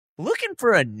Looking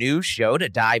for a new show to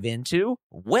dive into?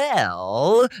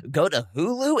 Well, go to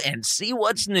Hulu and see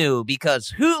what's new,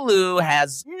 because Hulu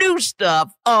has new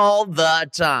stuff all the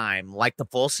time, like the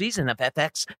full season of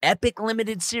FX epic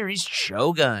limited series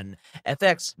Shogun,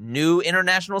 FX new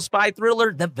international spy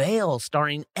thriller The Veil,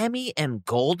 starring Emmy and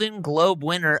Golden Globe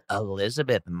winner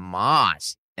Elizabeth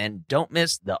Moss. And don't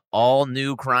miss the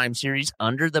all-new crime series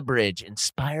Under the Bridge,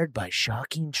 inspired by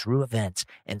shocking true events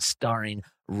and starring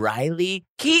Riley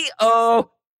Keough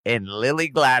and Lily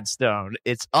Gladstone.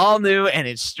 It's all new and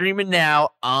it's streaming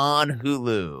now on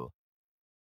Hulu.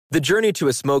 The journey to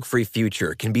a smoke-free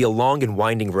future can be a long and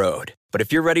winding road. But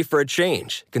if you're ready for a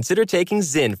change, consider taking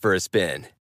Zyn for a spin.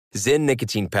 Zyn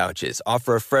nicotine pouches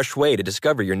offer a fresh way to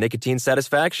discover your nicotine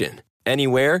satisfaction.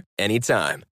 Anywhere,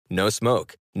 anytime. No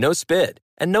smoke, no spit,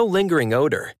 and no lingering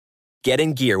odor. Get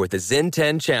in gear with the Zyn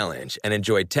 10 Challenge and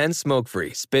enjoy 10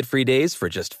 smoke-free, spit-free days for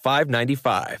just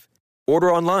 $5.95.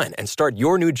 Order online and start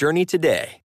your new journey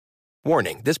today.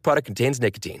 Warning, this product contains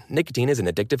nicotine. Nicotine is an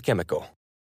addictive chemical.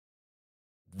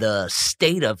 The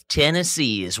state of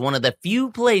Tennessee is one of the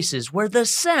few places where the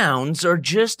sounds are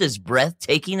just as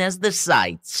breathtaking as the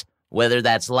sights. Whether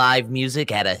that's live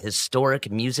music at a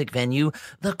historic music venue,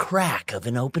 the crack of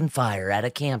an open fire at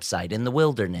a campsite in the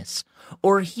wilderness,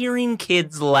 or hearing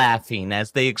kids laughing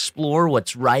as they explore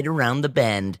what's right around the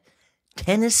bend,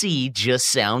 Tennessee just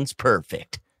sounds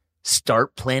perfect.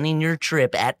 Start planning your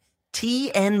trip at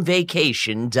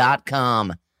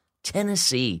tnvacation.com.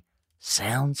 Tennessee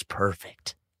sounds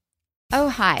perfect. Oh,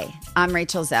 hi, I'm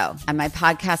Rachel Zoe, and my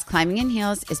podcast, Climbing in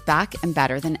Heels, is back and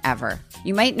better than ever.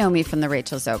 You might know me from the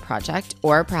Rachel Zoe Project,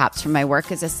 or perhaps from my work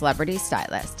as a celebrity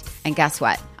stylist. And guess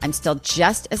what? I'm still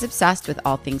just as obsessed with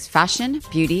all things fashion,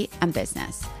 beauty, and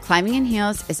business. Climbing in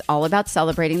Heels is all about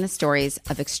celebrating the stories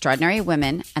of extraordinary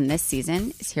women, and this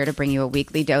season is here to bring you a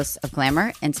weekly dose of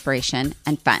glamour, inspiration,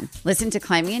 and fun. Listen to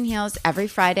Climbing in Heels every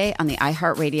Friday on the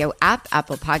iHeartRadio app,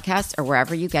 Apple Podcasts, or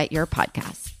wherever you get your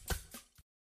podcasts.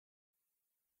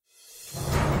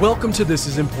 Welcome to This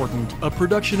Is Important, a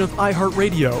production of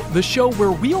iHeartRadio, the show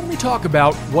where we only talk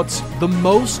about what's the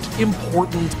most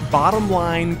important, bottom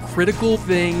line, critical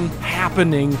thing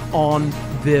happening on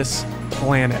this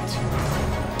planet.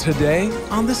 Today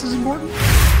on This Is Important?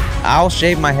 I'll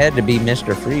shave my head to be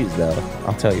Mr. Freeze, though.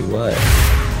 I'll tell you what.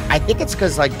 I think it's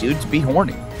because, like, dudes be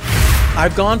horny.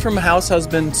 I've gone from house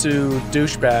husband to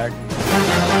douchebag.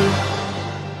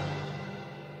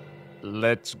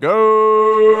 Let's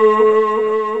go.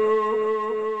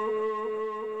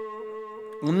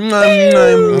 What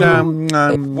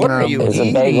are you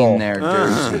eating there,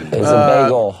 Jersey? It's a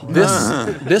bagel.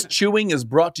 This chewing is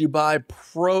brought to you by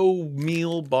Pro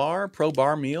Bar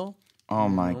Meal. Oh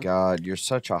my God, you're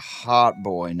such a hot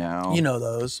boy now. You know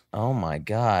those. Oh my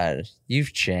God.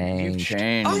 You've changed.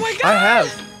 Oh my God.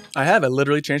 I have. I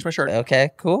literally changed my shirt. Okay,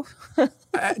 cool.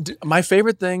 My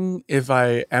favorite thing, if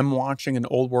I am watching an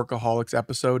old Workaholics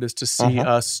episode, is to see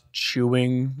us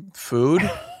chewing food.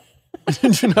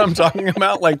 You know what I'm talking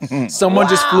about? Like, someone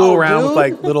just flew around with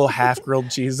like little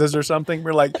half-grilled cheeses or something.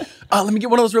 We're like, oh, let me get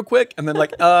one of those real quick. And then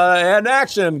like, and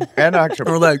action. And action.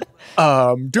 We're like,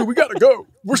 dude, we gotta go.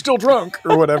 We're still drunk,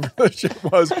 or whatever the shit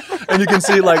was. And you can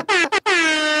see like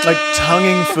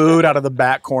tonguing food out of the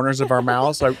back corners of our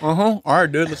mouths. Like, all right,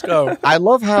 dude, let's go. I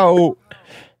love how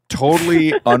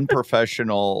totally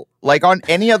unprofessional, like on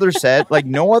any other set, like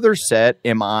no other set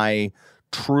am I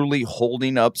truly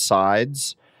holding up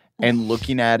sides and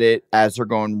looking at it as they're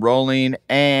going rolling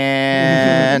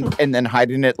and then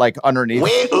hiding it like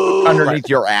underneath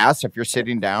your ass if you're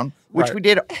sitting down, which we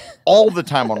did all the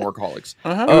time on Workaholics.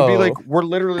 It would be like, we're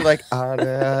literally like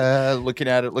looking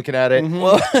at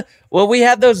it. Well, we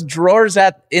had those drawers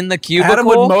in the cubicle. Adam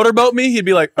would motorboat me. He'd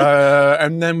be like,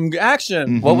 and then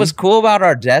action. What was cool about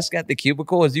our desk at the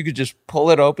cubicle is you could just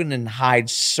pull it open and hide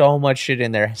so much shit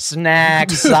in there.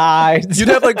 Snacks, sides. You'd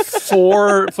have like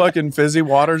 4 fucking fizzy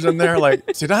waters in there. Like,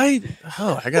 I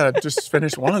gotta just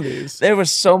finish one of these. There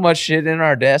was so much shit in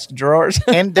our desk drawers.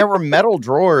 And there were metal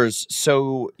drawers,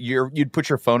 so you'd put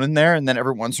your phone in there, and then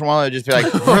every once in a while it'd just be like,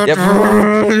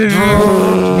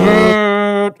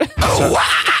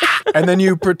 and then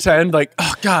you pretend like,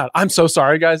 oh God, I'm so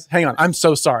sorry, guys. Hang on, I'm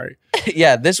so sorry.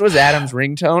 Yeah, this was Adam's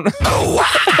ringtone.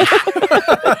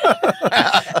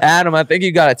 Adam, I think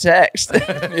you got a text.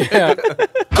 Yeah.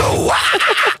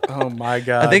 Oh my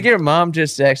God. I think your mom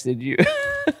just texted you.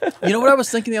 You know what I was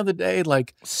thinking the other day?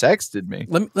 Like, sexted me.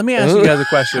 Let me ask you guys a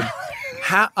question.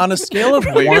 On a scale of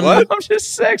one, mom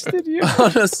just sexted you.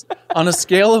 On a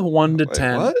scale of 1 to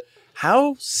 10, what?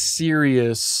 how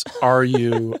serious are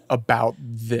you about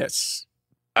this?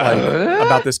 Like,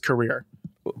 about this career?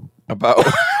 About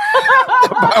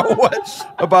About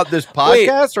what? About this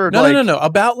podcast or No.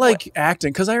 About like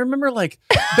acting, because I remember like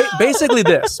basically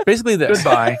this.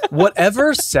 Goodbye.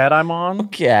 Whatever set I'm on,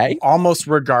 Okay. almost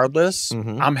regardless,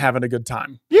 Mhm. I'm having a good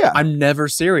time. Yeah. I'm never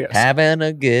serious. Having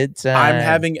a good time. I'm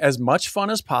having as much fun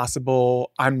as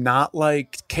possible. I'm not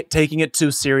like taking it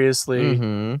too seriously.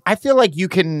 Mm-hmm. I feel like you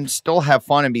can still have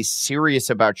fun and be serious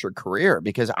about your career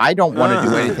because I don't want to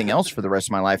do anything else for the rest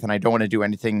of my life, and I don't want to do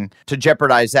anything to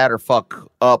jeopardize that or fuck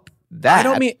up that. I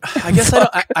don't mean. I guess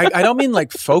I don't mean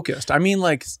like focused. I mean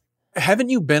like, haven't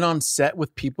you been on set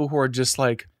with people who are just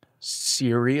like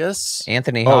serious?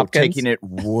 Anthony Oh, Hopkins. taking it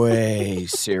way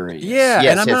serious. Yeah,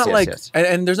 Yes, and I'm yes, not yes, like, yes.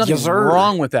 and there's nothing Yes, sir.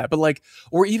 wrong with that, but like,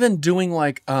 or even doing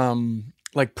like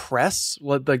press,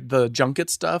 like the junket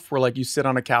stuff, where like you sit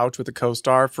on a couch with a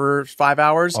co-star for 5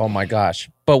 hours. Oh my gosh.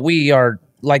 But we are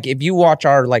like, if you watch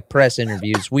our like press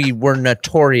interviews, we were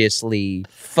notoriously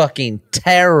fucking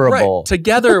terrible. Right.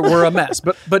 Together we're a mess,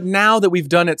 but now that we've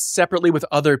done it separately with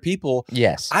other people,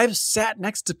 Yes. I've sat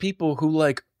next to people who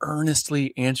like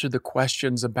earnestly answer the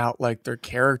questions about like their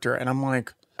character, and I'm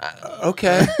like,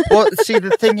 okay. Well, see, the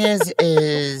thing is,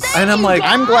 And I'm like,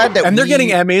 I'm glad that and they're we- getting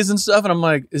Emmys and stuff, and I'm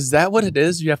like, is that what it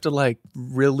is? You have to like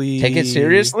really Take it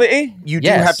seriously? You do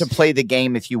Yes. have to play the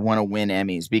game if you want to win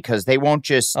Emmys because they won't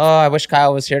just. Oh, I wish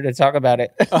Kyle was here to talk about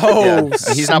it. Oh,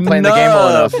 Yeah, he's not playing the game well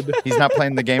enough. snubbed. He's not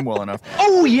playing the game well enough.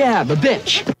 Oh, yeah, the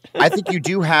bitch. I think you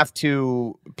do have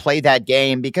to play that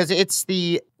game because it's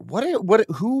the what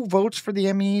who votes for the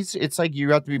Emmys? It's like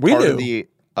you have to be We part do. of the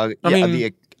mean-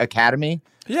 the Academy.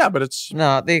 Yeah, but it's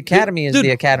No, the Academy is Dude,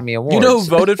 the Academy Awards. you know who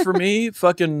voted for me?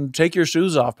 Fucking Take Your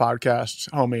Shoes Off podcast,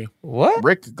 homie. what?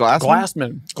 Rick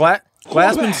Glassman.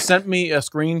 Glassman sent me a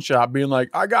screenshot being like,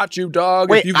 "I got you, dog."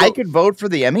 Wait, if you I vote- could vote for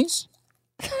the Emmys?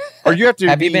 Or you have to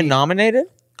Have you be- been nominated?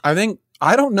 I think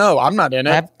I don't know. I'm not in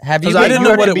it Have you because I been? didn't you know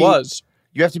have what to it be- was.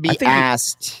 You have to be I think you-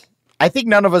 asked. I think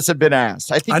none of us have been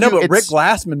asked. I think I know, but it's- Rick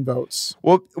Glassman votes.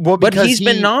 Well, But because he's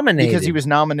been nominated. because he was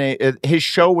nominated. His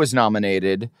show was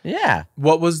nominated. Yeah.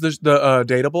 What was the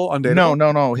Dateable?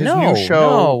 Undateable? No. His no, new show.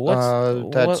 No.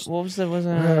 What's, that's what was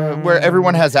the where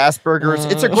everyone has Asperger's.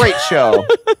 It's a great show.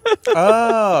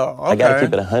 Oh, okay. I gotta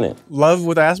keep it 100. Love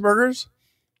with Asperger's?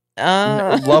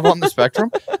 Love on the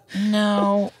Spectrum.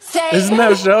 No. Isn't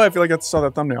that a show? I feel like I saw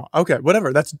that thumbnail. Okay,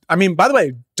 whatever. By the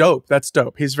way, dope. That's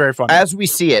dope. He's very funny. As we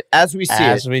see it, As we see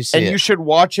and it. you should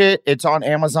watch it. It's on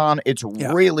Amazon. It's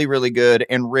Yeah. really, really good,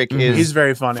 and Rick is He's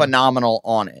very funny. phenomenal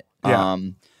on it. Yeah.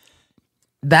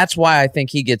 That's why I think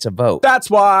he gets a vote. That's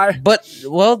why. But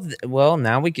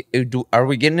now are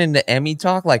we getting into Emmy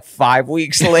talk like 5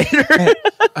 weeks later?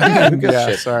 Yeah,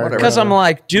 shit. sorry. Whatever. Because I'm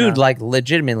like, dude, Yeah. like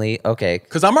legitimately, okay.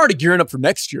 Because I'm already gearing up for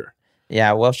next year.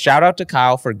 Yeah, well, shout out to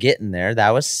Kyle for getting there.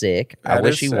 That was sick. I That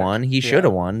wish is he sick. won. He should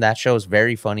have won. That show's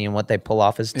very funny, and what they pull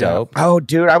off is Yeah. dope. Oh,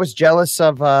 dude, I was jealous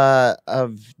of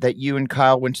that you and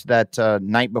Kyle went to that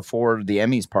night before the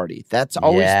Emmys party. That's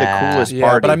always Yeah. the coolest Yeah,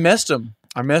 party. but I missed him.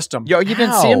 Yo, you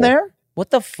didn't see him How? there? What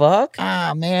the fuck?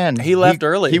 Ah, man, He left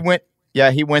early. He went.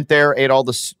 Yeah, he went there, ate all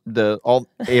the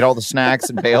snacks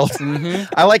and bailed.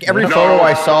 Mm-hmm. I like every photo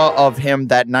I saw of him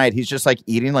that night. He's just like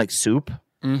eating like soup.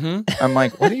 Mm-hmm. I'm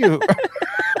like, what are you?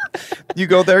 You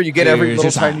go there, you get every Dude, little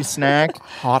just tiny snack.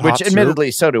 Hot Which, soup.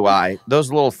 admittedly, so do I. Those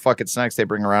little fucking snacks they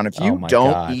bring around. If Oh you my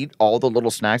don't God. eat all the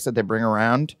little snacks that they bring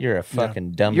around, You're a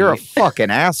fucking dummy. you're a fucking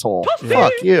asshole.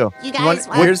 Fuck you. You guys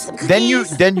want here's- some Then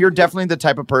cookies? you're definitely the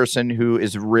type of person who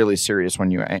is really serious when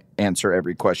you answer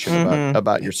every question Mm-hmm.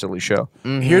 about your silly show.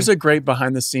 Here's a great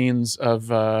behind the scenes of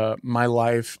my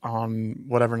life on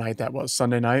whatever night that was,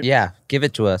 Sunday night. Yeah, give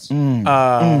it to us.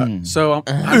 So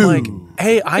I'm like,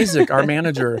 hey, Isaac, our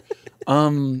manager,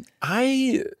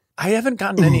 I haven't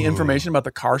gotten any information about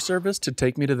the car service to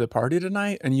take me to the party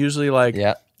tonight. And usually, like,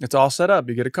 Yeah. it's all set up.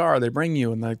 You get a car, they bring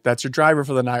you, and like that's your driver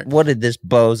for the night. What did this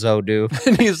bozo do?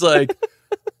 And he's like,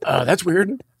 that's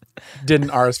weird. Didn't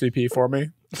RSVP for me.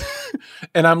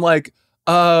 And I'm like,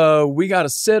 we got a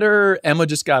sitter. Emma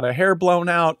just got her hair blown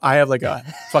out. I have like a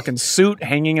fucking suit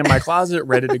hanging in my closet,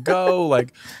 ready to go.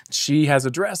 Like she has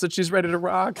a dress that she's ready to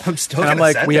rock. And I'm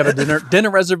like, we have a dinner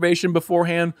reservation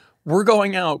beforehand. We're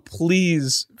going out.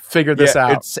 Please figure this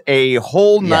out. It's a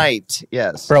whole night.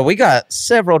 Yes. Bro, we got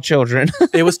several children.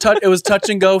 It was touch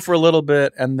and go for a little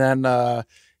bit, and then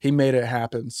he made it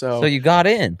happen. So, So you got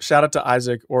in. shout out to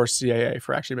Isaac or CAA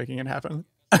for actually making it happen.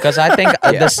 Because I think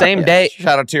the same day,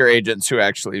 Shout out to your agents who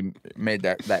actually made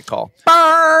that call.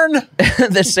 Burn.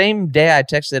 the same day I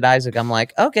texted Isaac, I'm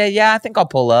like, okay, yeah, I think I'll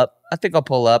pull up.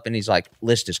 And he's like,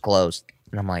 list is closed.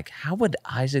 And I'm like, how would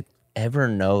Isaac ever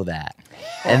know that?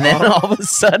 And then all of a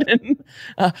sudden,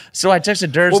 so I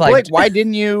texted Durs Well, like, Blake, why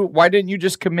didn't you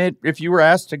just commit if you were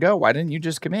asked to go? Why didn't you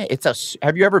just commit?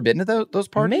 Have you ever been to those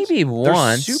parties? Maybe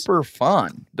once. They're super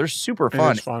fun. They're super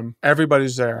fun. It's fun.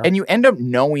 Everybody's there. And you end up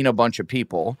knowing a bunch of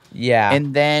people. yeah.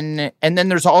 And then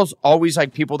there's always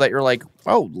like people that you're like,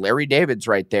 oh, Larry David's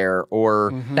right there,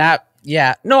 or That,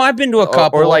 yeah. No, I've been to a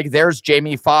couple. or like there's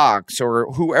Jamie Foxx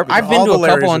or whoever. I've been all to the a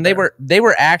couple, Larrys and are they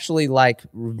were actually like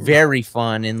very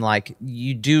fun, and like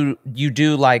you do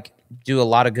like do a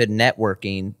lot of good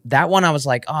networking. That one I was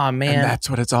like, oh and man, that's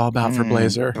what it's all about for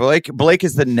Blazer. Blake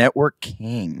is the network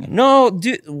king. no,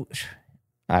 dude.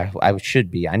 I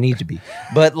should be. I need to be.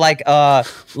 But like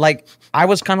I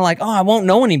was kind of like, oh, I won't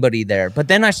know anybody there. But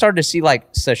then I started to see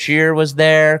like Sashir was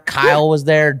there, Kyle was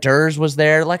there, Durs was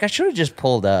there. Like I should have just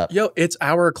pulled up. Yo, it's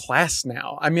our class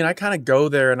now. I mean, I kind of go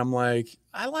there and I'm like,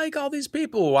 I like all these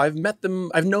people. I've met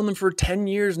them. I've known them for 10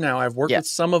 years now. I've worked with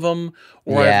some of them,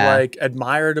 or Yeah. I've like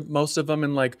admired most of them.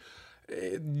 And like,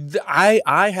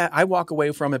 I walk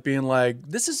away from it being like,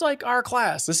 this is like our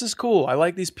class. This is cool. I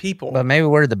like these people. But maybe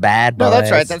we're the bad boys. No,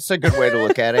 that's right. That's a good way to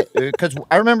look at it. Because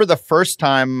I remember the first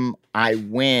time I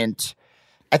went,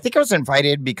 I think I was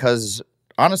invited because,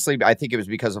 honestly, I think it was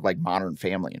because of like Modern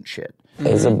Family and shit.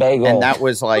 It's a bagel. And that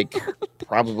was like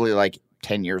probably like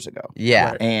 10 years ago.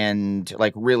 Yeah. Right. And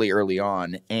like really early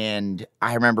on. And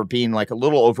I remember being like a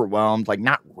little overwhelmed, like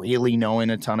not really knowing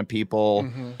a ton of people.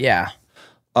 Yeah.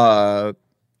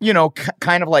 You know,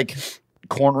 kind of like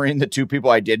cornering the two people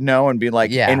I did know and being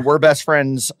like, Yeah. and we're best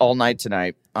friends all night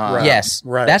tonight. Right. Yes.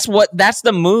 Right. That's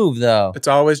the move though. It's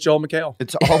always Joel McHale.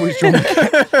 It's always Joel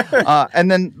McHale. And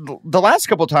then the last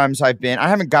couple times I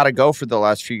haven't got to go for the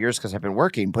last few years because I've been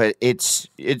working, but it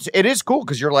is cool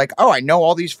because you're like, oh, I know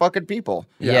all these fucking people.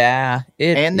 Yeah.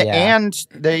 And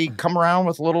they come around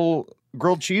with little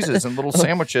grilled cheeses and little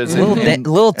sandwiches. little, and,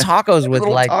 little tacos with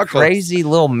Little like tacos. crazy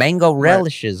little mango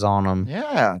relishes on them.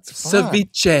 yeah, it's fun.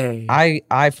 Ceviche.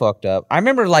 I fucked up. I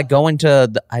remember like going to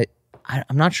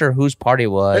I'm not sure whose party it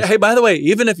was. Hey, by the way,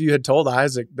 even if you had told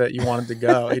Isaac that you wanted to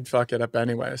go, he'd fuck it up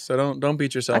anyway. So don't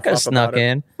beat yourself I up could have snuck about it.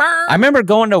 in. I remember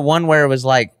going to one where it was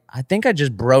like, I think I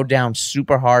just broke down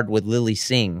super hard with Lily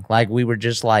Singh. Like we were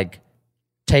just like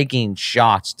taking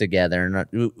shots together,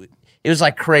 and it was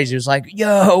like crazy. It was like,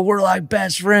 yo, we're like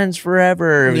best friends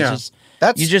forever. It was Yeah. just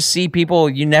That's you just see people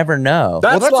you never know.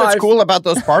 That's what's live. cool about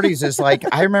those parties is like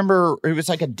I remember it was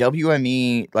like a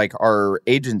WME, like our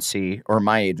agency or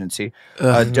my agency,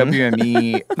 a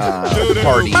WME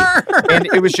party, and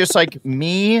it was just like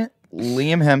me,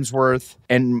 Liam Hemsworth,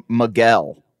 and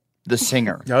Miguel, the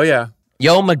singer. Oh yeah.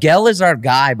 Yo, Miguel is our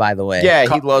guy, by the way. Yeah,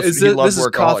 he loves. Is he it, loves this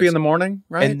is Workaholics. coffee in the morning,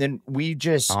 right? And then we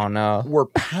just Oh no. were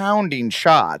pounding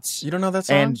shots you don't know that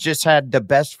song? and just had the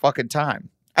best fucking time.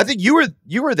 I think you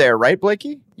were there, right,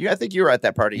 Blakey? I think you were at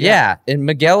that party. Yeah, and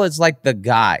Miguel is like the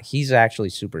guy. He's actually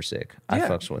super sick. I Yeah.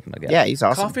 fucks with Miguel. Yeah, he's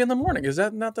awesome. Coffee in the morning. Is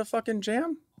that not the fucking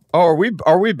jam? Oh,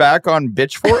 are we back on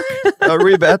Bitchfork? Are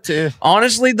we about to?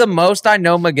 Honestly, the most I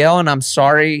know Miguel, and I'm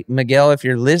sorry, Miguel, if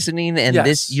you're listening and Yes.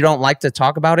 this you don't like to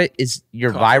talk about it, is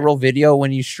your Coffee. viral video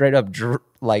when you straight up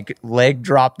like leg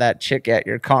drop that chick at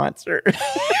your concert.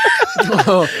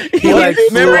 He like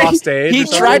flew off stage. He or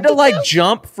something? tried to like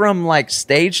jump from like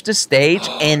stage to stage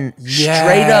and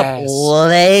straight up Yes.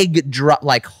 leg drop,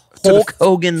 like Hulk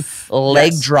Hogan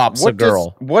leg Yes. drops a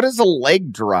girl. What is a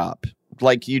leg drop?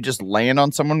 Like you just laying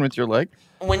on someone with your leg?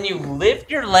 When you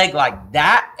lift your leg like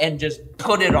that and just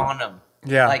put it on them,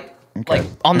 Yeah. like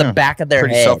on the back of their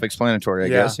Pretty head. self-explanatory, I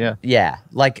Yeah. guess. Yeah. Yeah,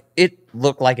 like it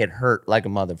looked like it hurt like a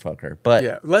motherfucker. But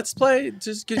Yeah. Let's play.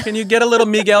 Just can you get a little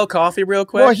Miguel coffee real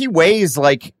quick? Well, he weighs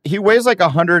like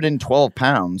 112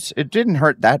 pounds. It didn't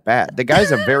hurt that bad. The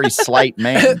guy's a very slight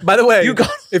man. By the way, You got-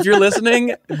 if you're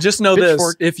listening, just know this.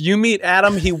 Pitchfork. If you meet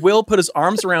Adam, he will put his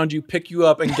arms around you, pick you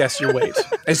up, and guess your weight.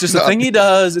 It's just a thing he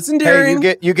does. It's Hey,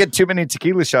 endearing. you get too many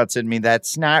tequila shots in me.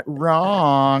 That's not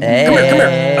wrong. hey, Come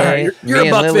here. All right, you're me a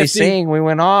and buck Lily 50. Singh, we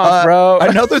went off, bro.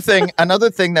 Another thing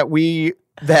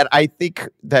that I think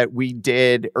that we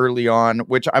did early on,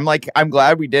 which I'm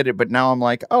glad we did it, but now I'm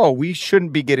like, oh, we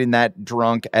shouldn't be getting that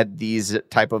drunk at these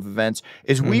type of events.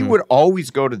 Is we would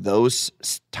always go to those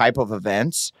type of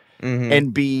events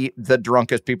and be the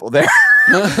drunkest people there.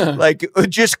 Like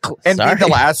just and be Sorry. the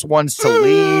last ones to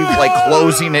leave, like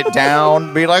closing it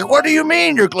down. Be like, what do you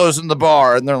mean you're closing the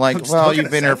bar? And they're like, well, you've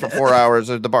been here for 4 hours.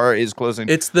 The bar is closing.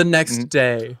 It's the next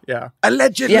day. Yeah.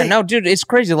 Allegedly. Yeah, no, dude, it's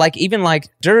crazy. Like, even like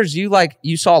Durs,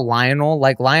 you saw Lionel.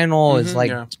 Like, Lionel is like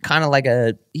yeah. kind of like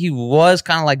he was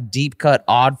kind of like deep cut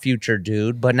Odd Future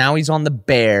dude, but now he's on the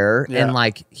Bear, Yeah. and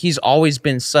like he's always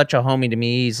been such a homie to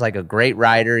me. He's like a great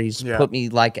writer. He's Yeah. put me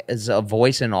like as a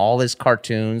voice in all his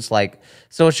cartoons. Like,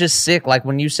 so it's just sick. Like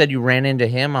when you said you ran into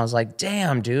him, I was like,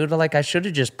 damn, dude. Like I should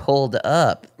have just pulled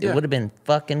up. It Yeah. would have been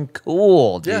fucking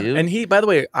cool, Yeah. dude. And he, by the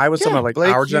way, I was talking about like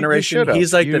Blake, our you generation. should've.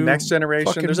 He's like the You next generation.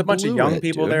 fucking There's a bunch of blew young it,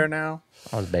 people dude. there now.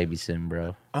 I was babysitting,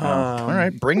 bro. All right,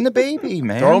 bring the baby,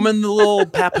 man. Throw him in the little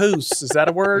papoose. Is that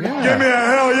a word? Yeah. Give me a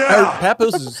hell yeah.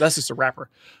 Papoose that's just a rapper.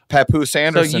 Papoose So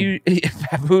Anderson. you,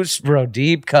 Papoose, bro,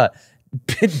 deep cut,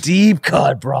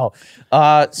 bro.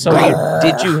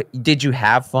 Did you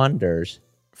have funders?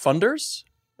 Funders?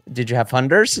 Did you have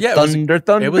funders? Yeah,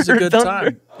 thunder. It was a good thunder.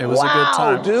 time. It was a good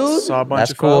time, dude. Saw a bunch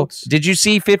That's of cool. folks. Did you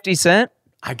see 50 Cent?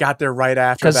 I got there right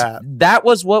after Because that. that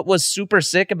was what was super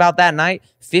sick about that night.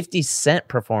 50 Cent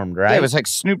performed, right? Yeah, it was like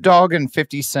Snoop Dogg and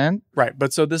 50 Cent. Right.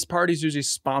 But so this party's usually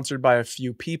sponsored by a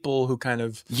few people who kind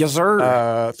of Yes,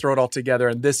 sir. throw it all together.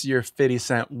 And this year, 50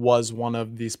 Cent was one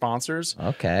of the sponsors.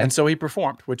 Okay. And so he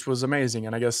performed, which was amazing.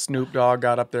 And I guess Snoop Dogg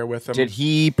got up there with him. Did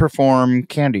he perform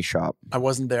Candy Shop? I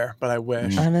wasn't there, but I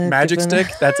wish. Mm. Magic Stick,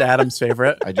 that's Adam's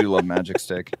favorite. I do love Magic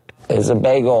Stick. It's a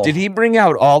bagel. Did he bring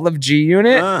out all of G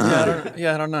Unit?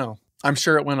 I don't know. I'm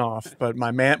sure it went off, but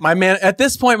my man, at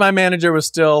this point, my manager was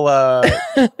still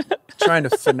trying to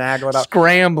finagle it out.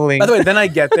 Scrambling. By the way, then I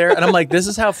get there and I'm like, this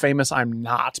is how famous I'm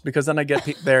not, because then I get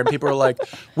there and people are like,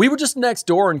 we were just next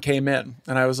door and came in,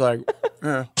 and I was like,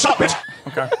 stop it.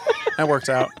 Okay, that works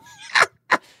out.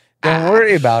 Don't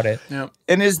worry about it. Yeah,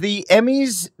 And is the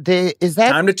Emmys? Is that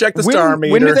time to check the when, star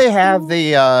meter. When do they have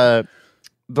the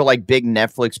like big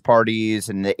Netflix parties,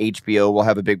 and the HBO will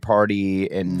have a big party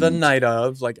and the night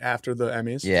of, like after the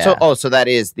Emmys. Yeah. So that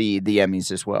is the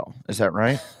Emmys as well. Is that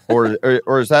right? Or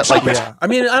is that like Yeah, I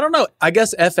mean, I don't know. I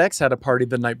guess FX had a party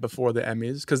the night before the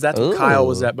Emmys, because that's what Kyle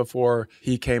was Ooh. at before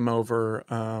he came over,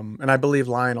 and I believe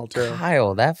Lionel too.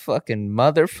 Kyle, that fucking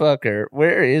motherfucker.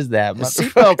 Where is that the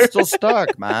motherfucker? seatbelt's still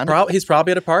stuck, man? He's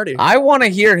probably at a party. I want to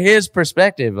hear his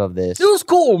perspective of this. It was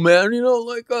cool, man. You know,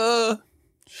 like,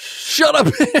 shut up.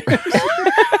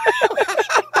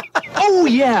 Oh,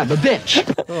 yeah, the bitch.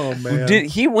 Oh man.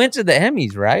 He went to the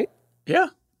Emmys, right? Yeah.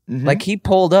 Like he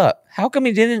pulled up. How come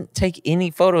he didn't take any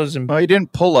photos? And Well, he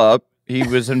didn't pull up. He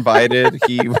was invited.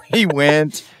 he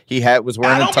went. He was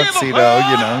wearing a tuxedo. You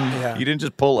know, Yeah. he didn't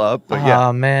just pull up. But yeah,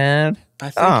 oh man, I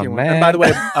think Oh, he went. man. And by the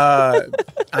way,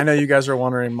 I know you guys are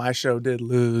wondering, my show did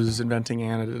lose. Inventing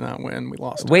Anna did not win. We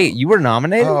lost. wait, you were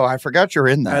nominated? oh, I forgot you're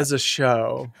in that. As a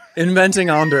show. Inventing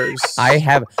Anders.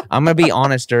 I'm gonna be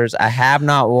honest, Durs. I have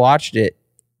not watched it,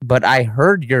 but I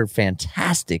heard you're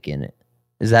fantastic in it.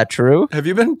 Is that true? Have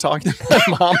you been talking to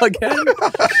my mom again?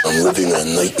 I'm living a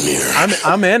nightmare.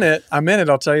 I'm in it. I'm in it.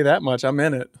 I'll tell you that much. I'm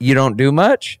in it. You don't do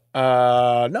much?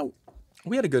 No,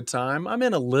 we had a good time. I'm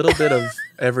in a little bit of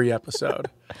every episode.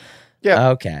 Yeah.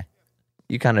 Okay.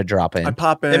 You kind of drop in. I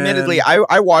pop in. Admittedly,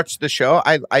 I watched the show.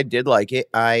 I did like it.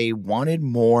 I wanted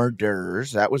more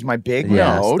Durs. That was my big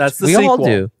Yes, note. That's the we sequel. all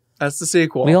do. That's the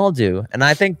sequel. We all do. And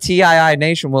I think TII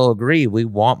Nation will agree. We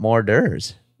want more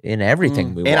Durs in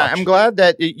everything we watch. and I'm glad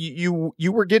that you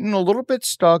were getting a little bit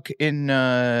stuck in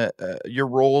your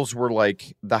roles were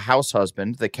like the house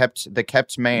husband, the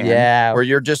kept man. Yeah. Where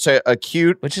you're just a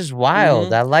cute, Which is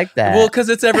wild. I like that. Well, because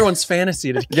it's everyone's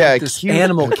fantasy to keep Yeah, this cute.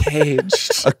 animal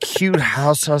caged. a cute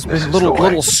house husband, little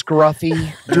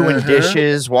scruffy, doing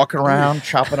dishes, walking around,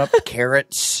 chopping up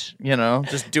carrots. You know,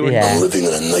 just doing Yeah. Living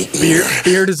in a nightmare.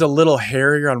 Beard is a little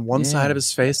hairier on one side of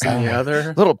his face than the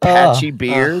other. little patchy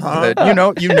beard. That,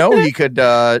 you know he could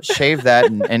shave that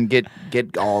and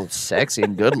get all sexy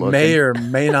and good looking. May or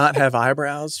may not have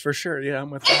eyebrows for sure. Yeah, I'm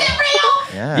with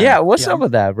that. yeah, what's up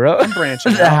with that, bro? I'm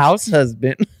branching The out. house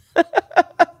husband.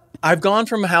 I've gone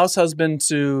from house husband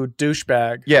to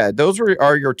douchebag. Yeah, those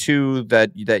are your two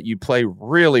that you play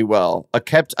really well. A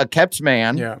kept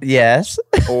man, Yeah. Yes.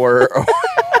 or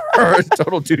a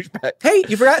total douchebag. Hey,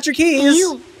 you forgot your keys.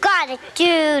 You got it,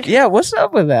 dude. Yeah, what's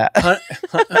up with that?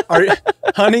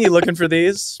 Honey, you looking for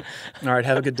these? All right,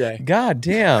 have a good day. God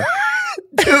damn.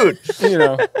 Dude, You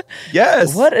know,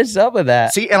 yes. What is up with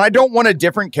that? See, and I don't want a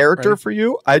different character Right. for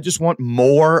you. I just want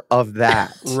more of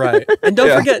that. right? And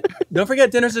don't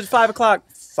forget, dinner's at 5:00,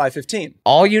 5:15.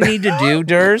 All you need to do,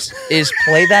 Durs, is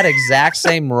play that exact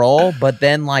same role, but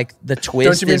then like the twist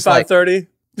Don't you mean is like 5:30?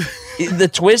 The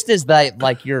twist is that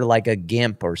like you're like a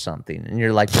gimp or something, and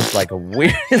you're like just like a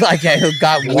weird, like I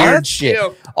got weird shit.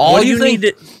 All what do you need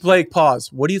think, to, Blake,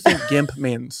 pause. What do you think gimp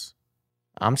means?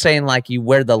 I'm saying like you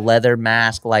wear the leather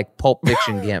mask, like Pulp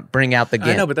Fiction gimp. Bring out the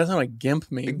gimp. I know, but that's not what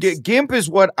gimp means. Gimp is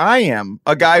what I am.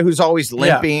 A guy who's always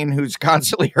limping, who's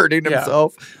constantly hurting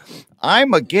himself.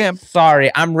 I'm a gimp.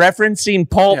 Sorry, I'm referencing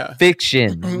Pulp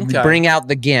Fiction. Okay. Bring out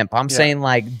the gimp. I'm saying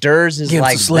like Durs is Gimp's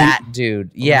like asleep. that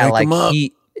dude. Yeah, Wake him up.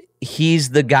 like he's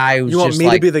the guy who's You want just me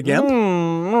like, to be the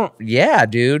gimp? Yeah,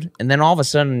 dude. And then all of a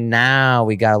sudden now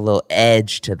we got a little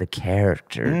edge to the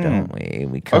character, don't we?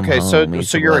 We come Okay, home,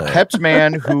 so you're a kept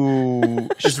man who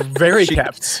Just very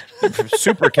kept.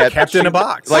 super kept. Kept in a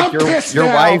box. Like your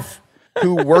wife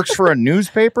who works for a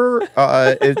newspaper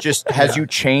it just has you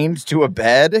chained to a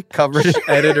bed covered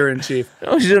Editor-in-chief.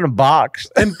 Oh, she's in a box.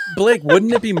 And Blake,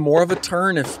 wouldn't it be more of a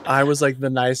turn if I was like the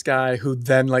nice guy who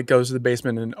then like goes to the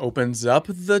basement and opens up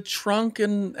the trunk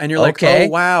and you're like, Okay. oh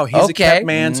wow, he's a Okay. kept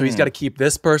man, so he's got to keep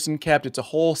this person kept. It's a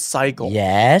whole cycle.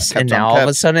 Yes, and Kept on now all of a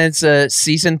kept. sudden it's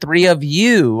season 3 of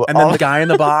You. And then the guy in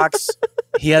the box,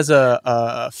 he has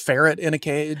a ferret in a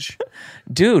cage.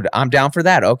 Dude, I'm down for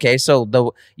that. Okay,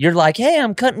 so you're like, hey,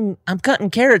 I'm cutting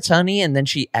carrots, honey, and then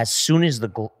as soon as the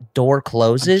door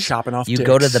closes, chopping off you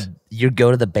go to dicks.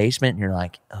 the basement, and you're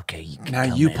like, okay, you can Now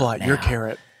come you out pull out now. your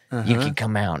carrot. You can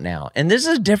come out now, and this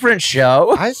is a different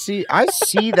show. I see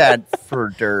that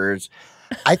for Durs.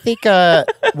 I think well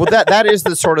that is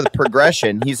the sort of the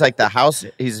progression. He's like the house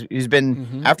he's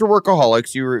been after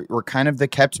Workaholics, you were kind of the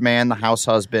kept man, the house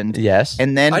husband. Yes,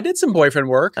 And then I did some boyfriend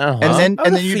work. Uh-huh. and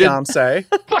then you did fiance.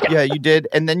 yeah, you did.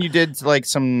 And then you did like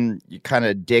some kind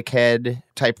of dickhead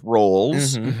type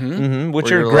roles. which Where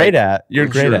you're you're great like- at. You're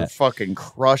which great you're at. fucking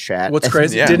crush at. What's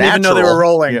crazy? Yeah. Didn't even know they were Natural.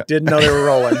 rolling. Yeah. Didn't know they were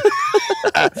rolling.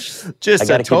 Just I a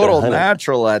gotta keep it total 100.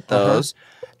 natural at those.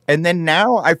 And then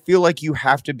now I feel like you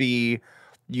have to be.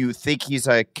 You think he's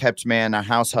a kept man, a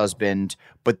house husband,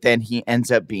 but then he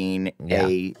ends up being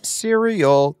a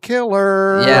serial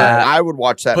killer. Yeah. I would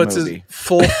watch that Puts movie. his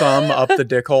full thumb up the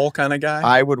dick hole kind of guy.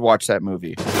 I would watch that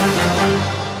movie.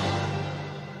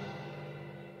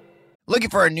 Looking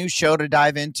for a new show to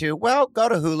dive into? Well, go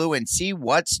to Hulu and see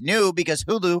what's new because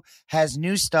Hulu has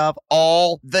new stuff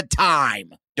all the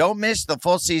time. Don't miss the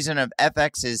full season of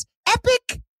FX's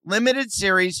epic limited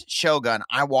series Shogun.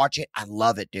 I watch it. I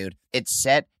love it, dude. It's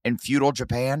set in feudal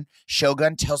Japan.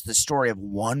 Shogun tells the story of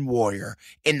one warrior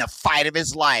in the fight of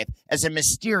his life as a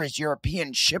mysterious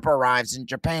European ship arrives in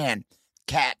Japan.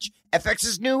 Catch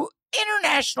FX's new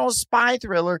international spy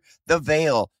thriller, The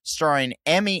Veil, starring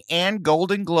Emmy and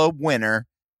Golden Globe winner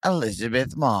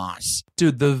Elizabeth Moss.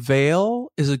 Dude, The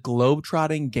Veil is a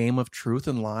globe-trotting game of truth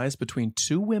and lies between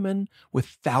two women with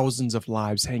thousands of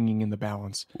lives hanging in the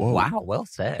balance. Wow, well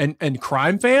said. And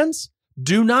crime fans,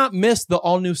 do not miss the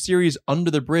all-new series Under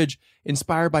the Bridge,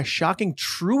 inspired by shocking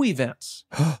true events.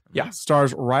 Yeah,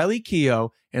 stars Riley Keough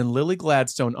and Lily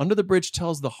Gladstone. Under the Bridge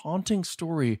tells the haunting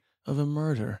story of a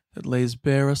murder that lays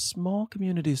bare a small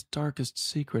community's darkest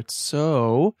secrets.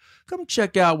 So, come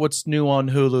check out what's new on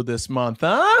Hulu this month,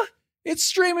 huh? It's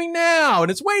streaming now,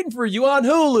 and it's waiting for you on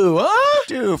Hulu, huh?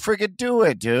 Dude, freaking do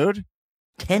it, dude.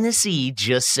 Tennessee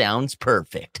just sounds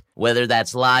perfect. Whether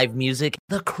that's live music,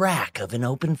 the crack of an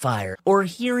open fire, or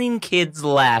hearing kids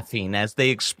laughing as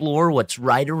they explore what's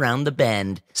right around the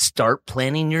bend, start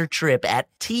planning your trip at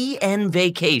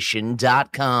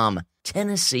tnvacation.com.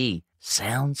 Tennessee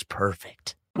sounds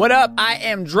perfect. What up? I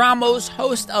am Dramos,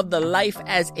 host of the Life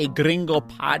as a Gringo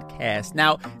podcast.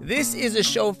 Now, this is a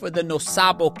show for the No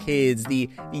Sabo kids, the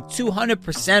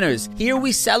 200%ers. Here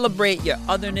we celebrate your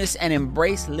otherness and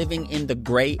embrace living in the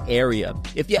gray area.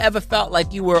 If you ever felt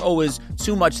like you were always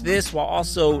too much this while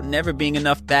also never being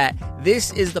enough that,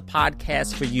 this is the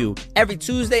podcast for you. Every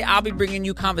Tuesday, I'll be bringing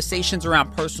you conversations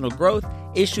around personal growth,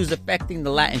 issues affecting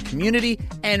the Latin community,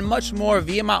 and much more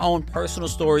via my own personal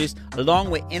stories, along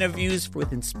with interviews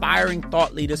with inspiring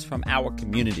thought leaders from our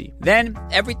community. Then,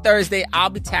 every Thursday, I'll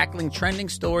be tackling trending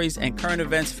stories and current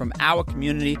events from our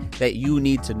community that you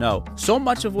need to know. So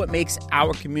much of what makes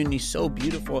our community so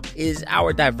beautiful is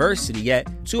our diversity, yet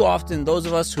too often those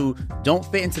of us who don't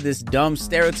fit into this dumb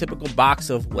stereotypical box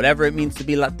of whatever it means to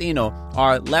be Latino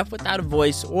are left without a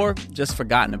voice or just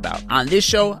forgotten about. On this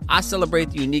show, I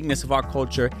celebrate the uniqueness of our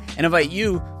culture and invite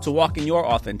you to walk in your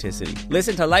authenticity.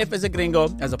 Listen to Life as a Gringo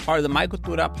as a part of the My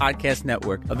Cultura Podcast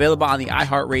Network, available on the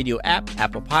iHeartRadio app,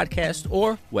 Apple Podcasts,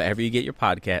 or wherever you get your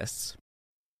podcasts.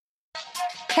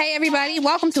 Hey everybody,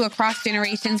 welcome to Across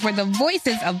Generations, where the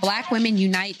voices of Black women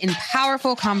unite in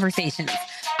powerful conversations.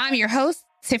 I'm your host,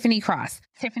 Tiffany Cross.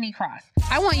 Tiffany Cross.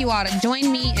 I want you all to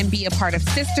join me and be a part of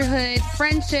sisterhood,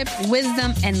 friendship,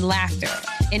 wisdom, and laughter.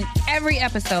 In every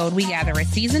episode, we gather a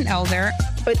seasoned elder.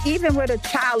 But even with a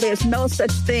child, there's no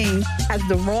such thing as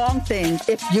the wrong thing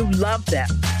if you love them.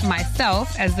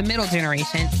 Myself as the middle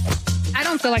generation. I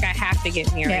don't feel like I have to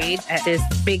get married at this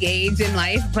big age in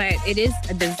life, but it is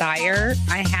a desire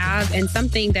I have and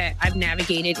something that I've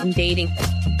navigated in dating.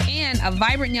 And a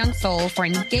vibrant young soul for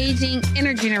engaging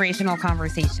intergenerational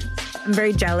conversations. I'm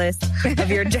very jealous of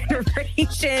your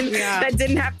generation that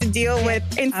didn't have to deal with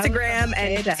Instagram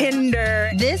and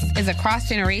Tinder. This is Across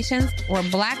Generations, where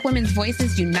Black women's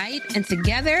voices unite, and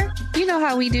together, you know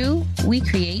how we do, we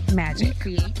create magic.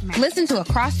 Listen to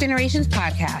Across Generations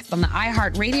podcast on the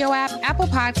iHeartRadio app, Apple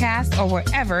Podcasts, or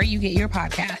wherever you get your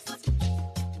podcasts.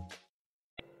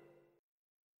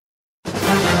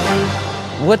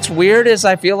 What's weird is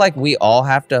I feel like we all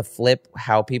have to flip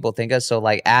how people think of us. So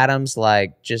like Adam's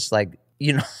like just like,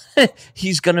 you know,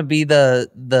 he's gonna be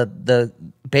the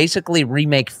basically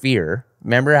remake Fear.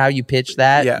 Remember how you pitched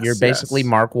that? Yes, You're basically yes.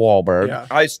 Mark Wahlberg. Yeah.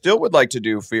 I still would like to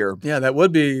do Fear. Yeah, that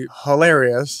would be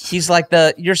hilarious. He's like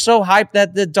you're so hyped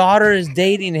that the daughter is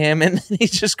dating him, and then he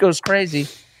just goes crazy.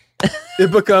 It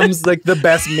becomes like the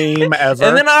best meme ever.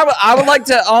 And then I would like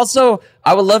to also,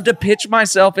 I would love to pitch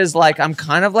myself as like, I'm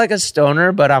kind of like a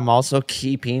stoner, but I'm also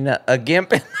keeping a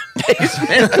gimp in the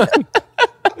basement.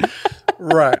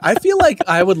 Right. I feel like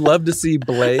I would love to see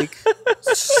Blake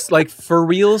like for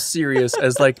real serious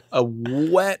as like a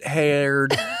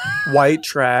wet-haired white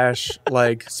trash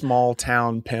like small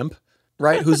town pimp.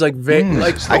 Right? Who's like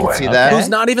like I can see that. Who's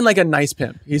not even like a nice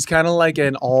pimp. He's kind of like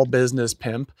an all business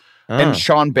pimp. And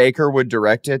Sean Baker would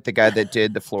direct it, the guy that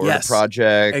did the Florida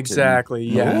Project. Exactly.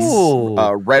 Yes.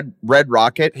 Red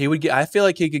Rocket. He would get. I feel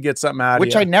like he could get something out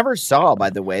Which of I never saw,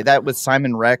 by the way. That was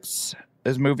Simon Rex.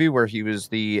 His movie where he was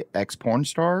the ex-porn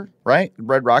star, right?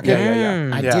 Red Rocket. Yeah.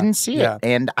 I didn't see it,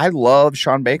 and I love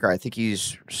Sean Baker. I think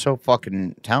he's so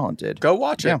fucking talented. Go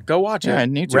watch it. Go watch it. I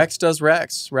need to. Rex does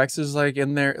Rex. Rex is like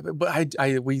in there, but I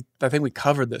think we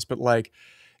covered this, but like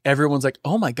everyone's like,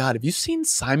 oh my god, have you seen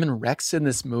Simon Rex in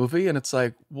this movie? And it's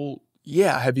like, well,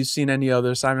 yeah. Have you seen any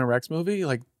other Simon Rex movie?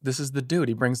 Like, this is the dude.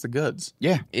 He brings the goods.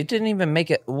 Yeah. It didn't even make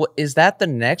it. Is that the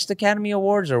next Academy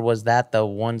Awards, or was that the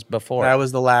ones before? That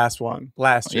was the last one.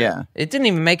 Last year. Yeah. It didn't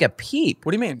even make a peep.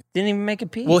 What do you mean? Didn't even make a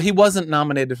peep. Well, he wasn't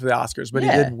nominated for the Oscars, but he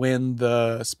Yeah. did win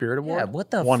the Spirit Award. Yeah, what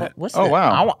the Won fuck? it. What's Oh, that?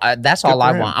 wow. That's Good all for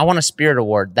I him. want. I want a Spirit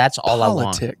Award. That's all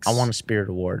Politics. I want. I want a Spirit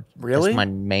Award. Really? That's my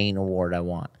main award I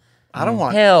want. I don't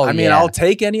want. Hell I mean, yeah. I'll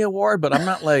take any award, but I'm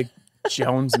not like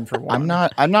jonesing for one.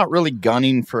 I'm not really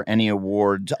gunning for any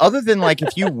awards other than like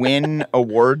if you win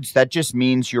awards, that just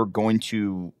means you're going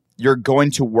to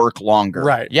work longer.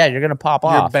 Right. Yeah, you're gonna pop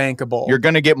You're off. bankable. You're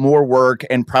going to get more work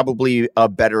and probably a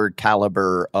better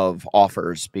caliber of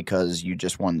offers because you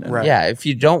just won them. Right. Yeah, if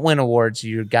you don't win awards,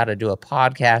 you got to do a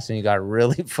podcast and you got to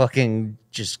really fucking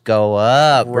just go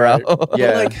up, bro. Right.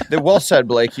 Yeah. Well said,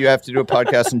 Blake. You have to do a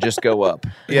podcast and just go up.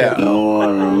 Yeah.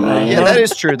 Yeah, that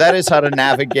is true. That is how to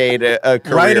navigate a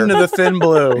career. right into the thin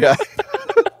blue. Yeah.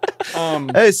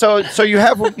 Hey, so you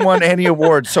haven't won any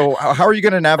awards. So how are you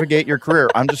going to navigate your career?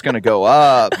 I'm just going to go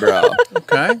up, bro.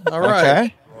 Okay. All right.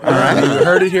 Okay. All right. You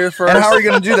heard it here first. And how are you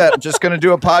going to do that? Just going to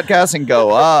do a podcast and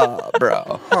go up,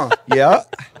 bro. Huh. Yeah.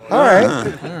 All right.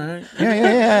 All right.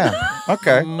 Yeah.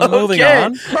 Okay. Moving Okay.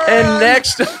 on. And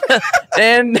next,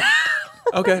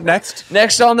 Okay. Next.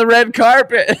 next on the red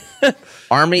carpet,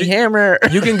 Army Hammer.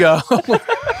 You can go.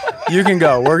 You can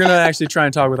go. We're gonna actually try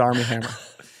and talk with Army Hammer.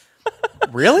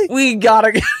 Really? We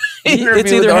gotta get an interview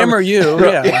It's with either Army. him or you.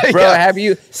 Yeah. Bro, have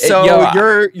you? So yo,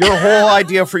 your whole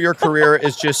idea for your career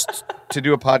is just to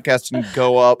do a podcast and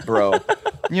go up, bro.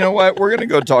 You know what? We're gonna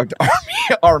go talk to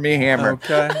Army Hammer.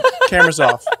 Okay. Cameras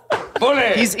off.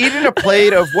 He's eating a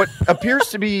plate of what appears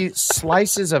to be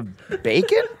slices of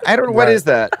bacon. I don't know what Right. is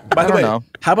that. By I the don't way, know.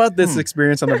 how about this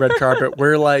experience on the red carpet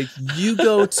where like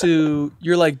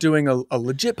you're like doing a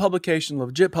legit publication,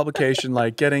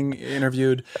 like getting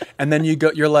interviewed, and then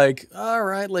you're like, all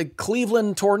right, like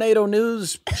Cleveland tornado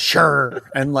news, sure.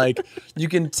 And like you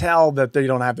can tell that they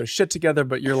don't have their shit together,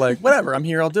 but you're like, whatever, I'm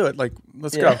here, I'll do it. Like,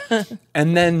 let's go.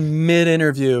 And then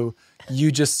mid-interview,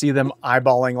 you just see them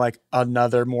eyeballing like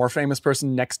another more famous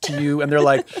person next to you, and they're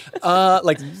like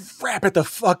wrap it the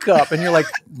fuck up, and you're like,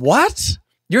 what?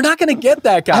 You're not going to get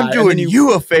that guy. I'm doing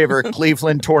you a favor,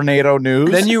 Cleveland Tornado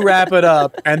News. Then you wrap it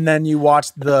up, and then you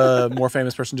watch the more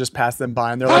famous person just pass them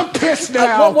by, and they're like, I'm pissed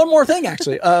now. One more thing,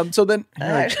 actually. So then,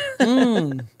 you're like,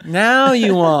 now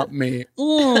you want me.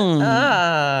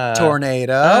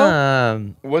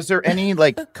 Tornado. Was there any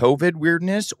like COVID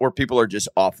weirdness, or people are just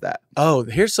off that? Oh,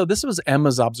 this was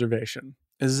Emma's observation.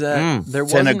 Is that there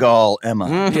was Senegal,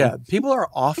 Emma. Yeah, people are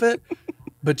off it.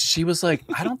 But she was like,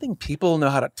 I don't think people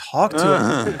know how to talk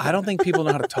to I don't think people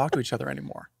know how to talk to each other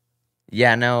anymore.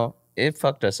 Yeah, no, it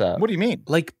fucked us up. What do you mean?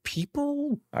 Like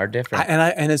people are different.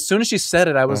 And as soon as she said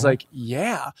it, I was like,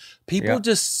 yeah. People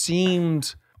just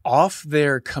seemed off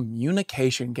their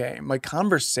communication game. Like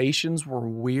conversations were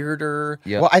weirder.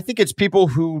 Well, I think it's people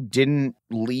who didn't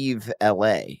leave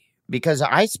LA. Because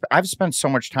I've spent so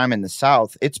much time in the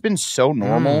South, it's been so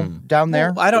normal down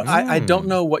there. Well, I don't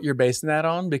know what you're basing that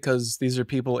on, because these are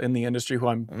people in the industry who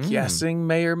I'm guessing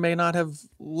may or may not have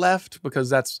left,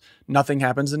 because nothing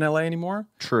happens in LA anymore.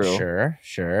 True.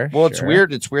 Sure. Well, it's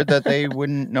weird. It's weird that they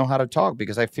wouldn't know how to talk,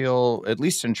 because I feel, at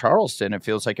least in Charleston, it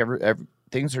feels like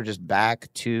things are just back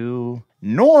to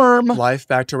norm. Life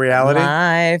back to reality.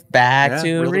 Life back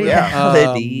to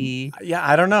reality. Yeah,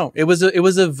 I don't know. It was a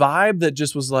vibe that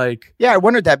just was like. Yeah, I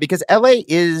wondered that, because LA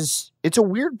it's a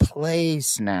weird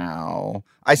place now.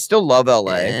 I still love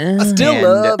LA. I still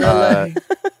love LA.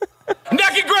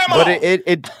 Naked grandma. But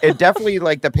it definitely,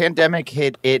 like, the pandemic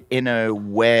hit it in a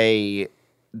way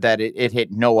that it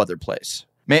hit no other place.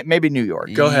 Maybe New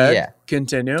York. Go ahead. Yeah.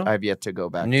 Continue. I've yet to go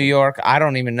back. New York. I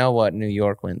don't even know what New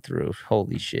York went through.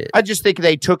 Holy shit. I just think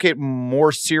they took it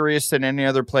more serious than any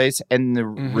other place, and the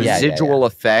residual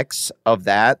effects of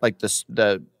that, like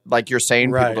the like you're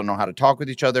saying, people don't know how to talk with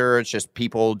each other. It's just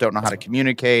people don't know how to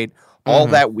communicate. All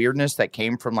that weirdness that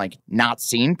came from like not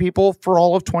seeing people for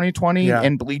all of 2020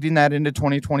 and bleeding that into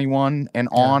 2021 and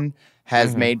on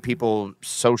has made people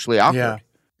socially awkward.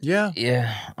 Yeah.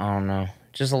 I don't know.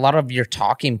 Just a lot of your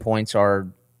talking points are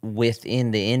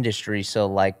within the industry. So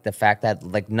like the fact that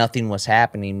like nothing was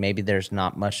happening, maybe there's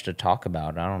not much to talk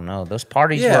about. I don't know. Those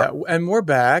parties and we're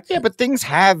back. Yeah, but things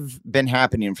have been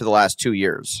happening for the last 2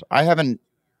 years. I haven't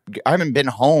been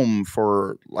home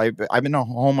for like I've been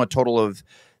home a total of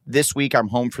this week. I'm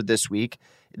home for this week.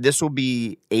 This will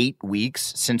be 8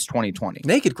 weeks since 2020.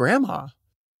 Naked grandma.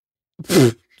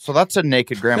 So that's a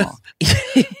naked grandma.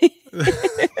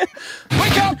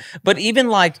 Wake up! But even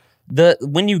like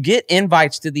when you get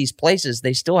invites to these places,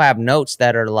 they still have notes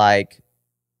that are like,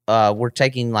 we're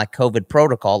taking like COVID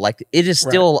protocol. Like it is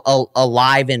still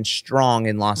alive and strong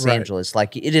in Los Angeles.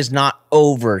 Like it is not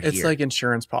over here. It's like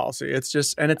insurance policy. It's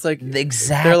just, and it's like,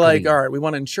 exactly. They're like, all right, we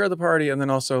want to insure the party and then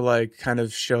also like kind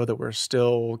of show that we're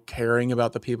still caring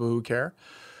about the people who care,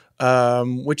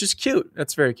 which is cute.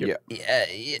 That's very cute.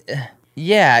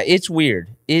 Yeah, it's weird.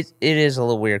 It is a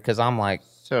little weird because I'm like,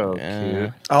 so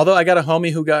cute. Although I got a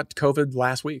homie who got COVID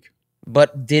last week.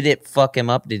 But did it fuck him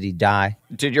up? Did he die?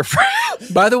 Did your friend?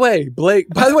 By the way, Blake.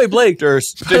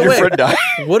 Durst, did your friend die?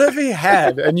 What if he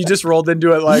had? And you just rolled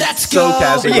into it like so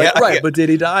casually. Like, but did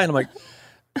he die? And I'm like,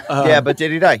 yeah, but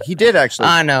did he die? He did actually.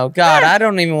 I know. God, I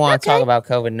don't even want to talk about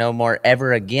COVID no more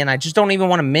ever again. I just don't even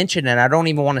want to mention it. I don't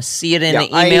even want to see it in the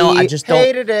email. I just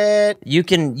hated it. You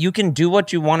can do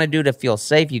what you want to do to feel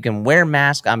safe. You can wear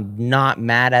masks. I'm not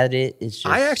mad at it. It's just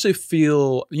I actually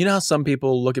feel, you know how some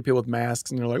people look at people with masks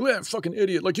and they're like, well, fucking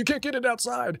idiot. Like you can't get it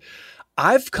outside.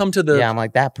 I've come to the I'm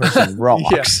like, that person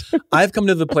rocks. I've come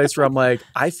to the place where I'm like,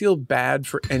 I feel bad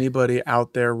for anybody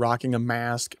out there rocking a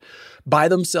mask by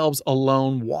themselves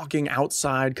alone, walking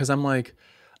outside, because I'm like,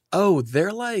 oh,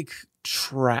 they're like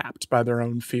trapped by their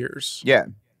own fears. Yeah,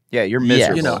 you're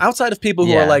miserable. You know, outside of people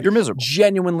who are like, you're miserable.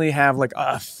 Genuinely have like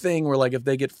a thing where like if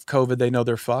they get COVID, they know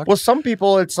they're fucked. Well, some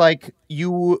people, it's like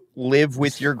you live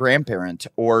with your grandparent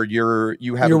or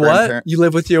you have your a grandparent. What? You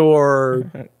live with your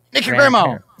naked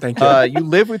grandma. Thank you. You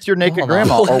live with your naked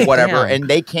grandma or whatever, and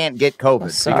they can't get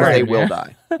COVID because they will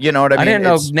die. You know what I mean? I didn't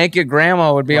know naked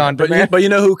grandma would be on demand. But you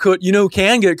know who could? You know who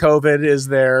can get COVID is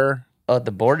there. Oh,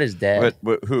 the board is dead.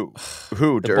 But who?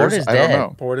 The board is dead. I don't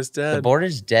know. Board is dead. The board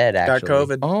is dead. Actually, got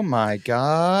COVID. Oh my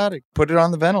god! Put it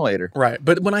on the ventilator. Right,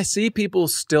 but when I see people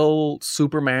still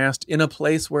super masked in a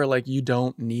place where like you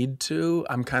don't need to,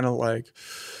 I'm kind of like,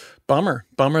 bummer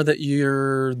that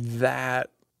you're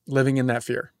living in that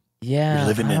fear. Yeah, you're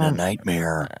living in a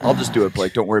nightmare. I'll just do it,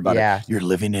 Blake. Don't worry about it. You're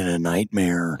living in a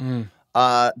nightmare.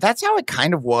 That's how it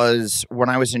kind of was when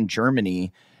I was in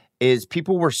Germany. Is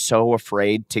people were so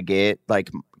afraid to get like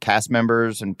cast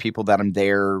members and people that I'm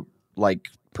there like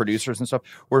producers and stuff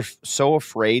were so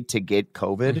afraid to get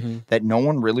COVID that no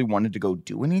one really wanted to go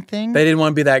do anything. They didn't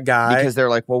want to be that guy. Because they're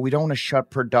like, well, we don't want to shut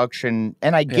production.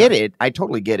 And I get it. I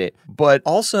totally get it. But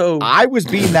also, I was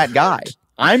being that guy.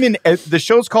 I'm in the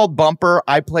show's called Bumper.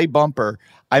 I play Bumper.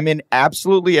 I'm in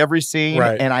absolutely every scene.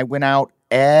 And I went out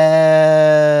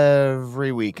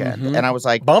every weekend. And I was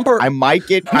like, Bumper. I might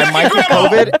get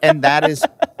COVID. And that is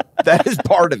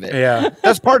part of it. Yeah.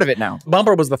 That's part of it now.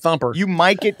 Bumper was the thumper. You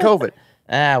might get COVID.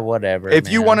 Whatever. If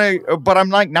you want to, but I'm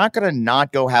like not gonna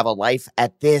not go have a life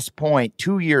at this point.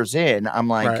 2 years in, I'm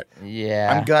like,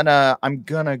 yeah, I'm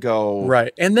gonna go.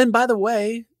 Right. And then, by the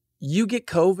way, you get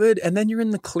COVID, and then you're in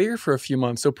the clear for a few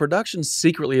months. So production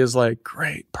secretly is like,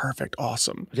 great, perfect,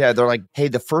 awesome. Yeah, they're like, hey,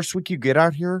 the first week you get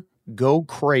out here, go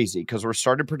crazy because we're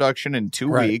starting production in 2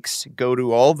 weeks. Go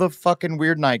to all the fucking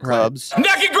weird nightclubs.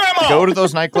 Naked grandma! Go to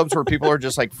those nightclubs where people are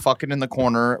just like fucking in the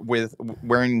corner with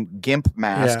wearing GIMP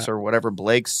masks or whatever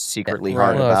Blake's secretly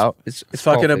hard about. It's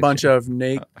fucking a bunch of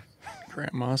naked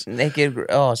grandmas. Naked.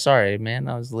 Oh, sorry, man.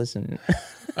 I was listening.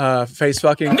 Face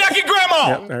fucking. Naked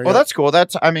grandma! Well, that's cool.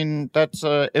 That's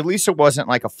at least it wasn't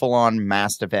like a full-on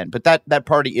masked event. But that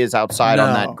party is outside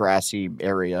on that grassy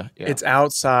area. Yeah. It's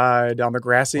outside on the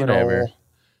grassy knoll.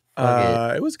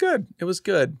 It was good. It was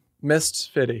good.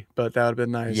 Missed Fitty, but that would have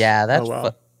been nice. Yeah, that's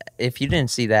if you didn't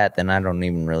see that, then I don't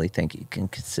even really think you can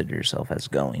consider yourself as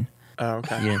going. Oh,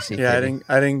 okay. You didn't see Fitty.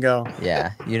 I didn't go.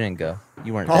 Yeah, you didn't go.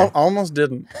 You weren't there. Almost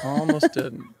didn't.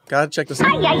 Gotta check the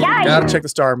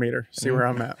star meter. See where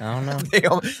I'm at. I don't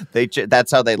know.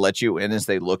 That's how they let you in. Is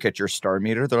they look at your star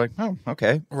meter. They're like, oh,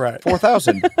 okay, right,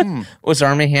 4,000. Was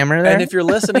Army Hammer there? And if you're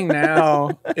listening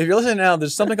now,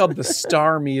 there's something called the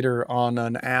star meter on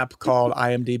an app called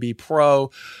IMDb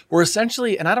Pro, where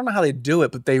essentially, and I don't know how they do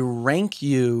it, but they rank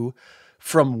you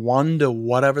from 1 to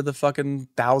whatever the fucking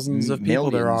thousands of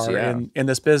people there are in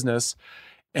this business.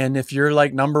 And if you're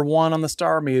like number 1 on the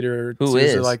star meter, who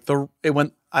is like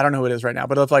I don't know who it is right now,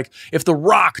 but if The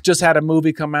Rock just had a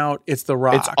movie come out, it's The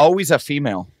Rock. It's always a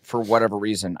female for whatever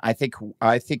reason. I think. Okay.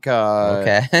 I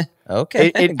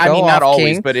mean, not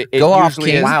always, but it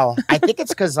usually is. Wow. I think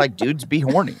it's because like dudes be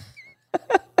horny.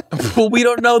 Well, we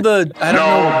don't know I don't know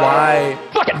why.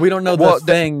 We don't know the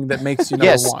thing that makes you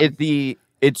number one.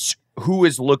 It's who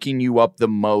is looking you up the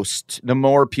most. The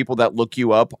more people that look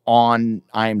you up on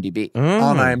IMDb.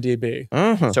 On IMDb.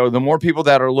 Mm-hmm. So the more people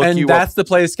that are looking you up. And that's the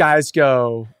place guys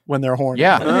go when they're horny.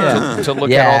 Yeah. To look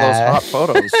at all those hot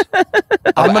photos.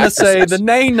 I'm going to say the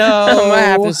Nano. I'm going to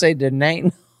have to say the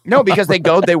name. No, because they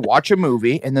watch a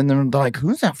movie, and then they're like,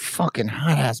 who's that fucking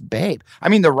hot-ass babe? I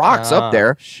mean, The Rock's up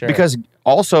there because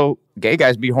also gay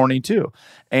guys be horny too.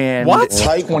 And what?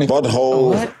 Tight one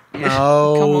butthole. What?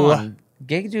 No. Come on.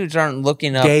 Gay dudes aren't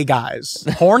looking up. Gay guys.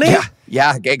 Horny?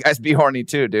 Yeah, gay guys be horny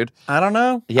too, dude. I don't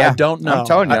know. Yeah. I don't know. I'm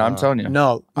telling you.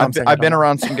 No. I've been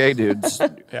around some gay dudes.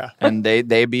 Yeah. And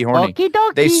they be horny.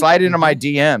 They slide into my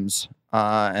DMs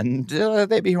and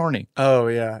they be horny. Oh,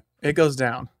 yeah. It goes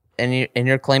down. And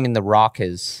you're claiming The Rock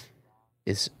is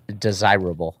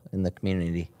desirable in the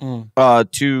community.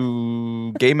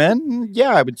 To gay men?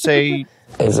 Yeah, I would say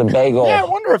It's a bagel. Yeah, I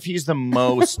wonder if he's the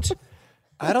most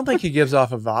I don't think he gives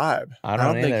off a vibe. I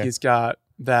don't think he's got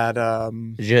that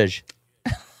zhuzh.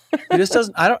 He just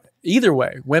doesn't either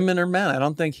way, women or men. I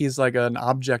don't think he's like an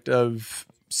object of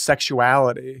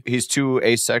sexuality. He's too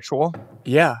asexual.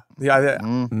 Yeah.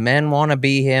 Men want to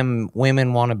be him,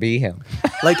 women want to be him.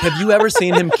 Like, have you ever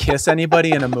seen him kiss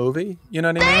anybody in a movie? You know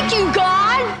what I mean? Thank you,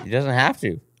 God. He doesn't have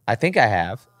to. I think I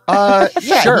have.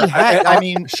 Yeah, sure. I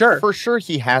mean, sure. For sure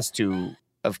he has to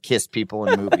have kissed people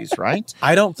in movies, right?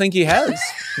 I don't think he has.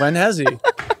 When has he?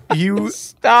 You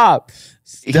Stop.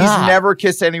 He's never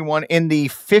kissed anyone in the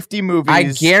 50 movies. I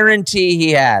guarantee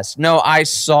he has. No, I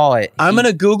saw it. I'm going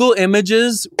to Google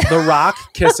images, The Rock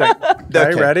kissing.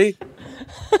 Okay, ready?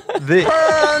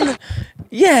 Burn!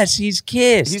 Yes, he's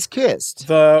kissed. He's kissed.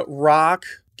 The Rock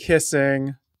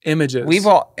kissing images. We've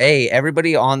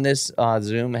everybody on this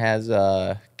Zoom has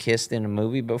kissed in a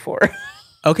movie before.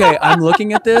 Okay, I'm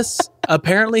looking at this.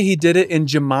 Apparently he did it in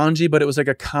Jumanji, but it was like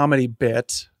a comedy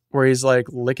bit where he's like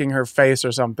licking her face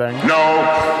or something.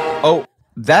 No. Oh,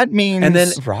 that means and then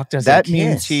Rock doesn't that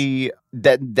kiss. Means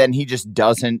then he just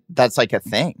doesn't. That's like a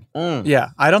thing. Yeah,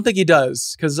 I don't think he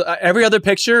does because every other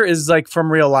picture is like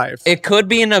from real life. It could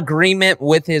be an agreement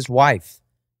with his wife.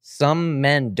 Some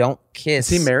men don't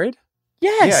kiss. Is he married?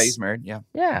 Yes. Yeah, he's married. Yeah.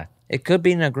 Yeah. It could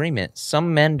be an agreement.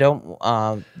 Some men don't,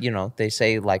 they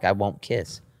say, like, I won't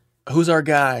kiss. Who's our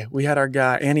guy? We had our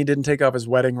guy, and he didn't take off his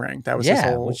wedding ring. That was his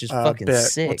whole which is fucking bit.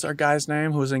 sick. What's our guy's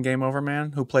name? Who was in Game Over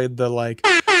Man? Who played the, like...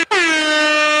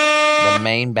 The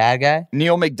main bad guy?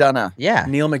 Neil McDonough. Yeah.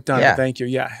 Neil McDonough, Yeah. thank you.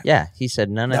 Yeah. Yeah, he said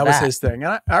none of that. That was his thing.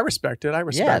 And I respect it. I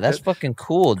respect Yeah, that's it. fucking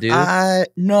cool, dude. No.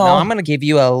 No, I'm going to give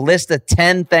you a list of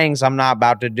 10 things I'm not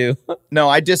about to do. No,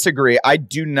 I disagree. I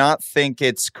do not think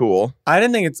it's cool. I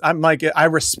didn't think I'm like, I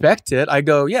respect it. I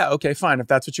go, yeah, okay, fine. If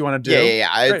that's what you want to do.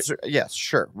 Yeah. great. Yes,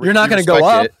 sure. You're not going to go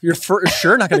up. You're for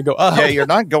sure not going to go up. Yeah, you're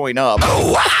not going up.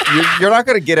 You're not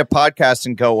going to get a podcast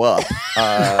and go up.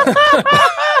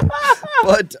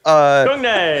 But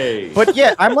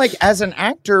yeah, I'm like, as an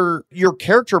actor, your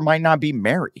character might not be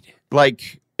married.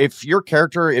 Like, if you're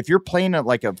playing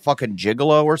like a fucking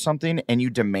gigolo or something, and you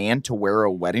demand to wear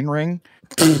a wedding ring,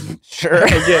 sure.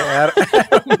 Yeah,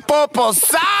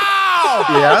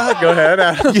 go ahead,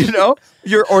 Adam. You know,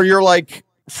 you're like,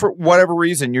 for whatever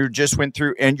reason, you just went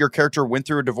through, and your character went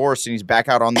through a divorce, and he's back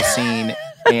out on the scene,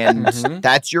 and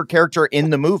that's your character in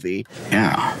the movie.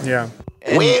 Yeah.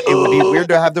 And it would be weird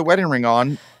to have the wedding ring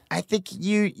on. I think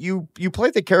you play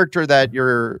the character that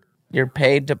you're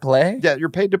paid to play. Yeah, you're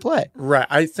paid to play. Right.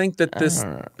 I think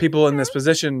that people in this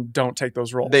position don't take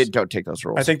those roles. They don't take those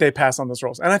roles. I think they pass on those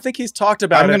roles, and I think he's talked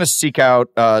about. I'm going to seek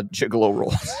out gigolo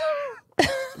roles.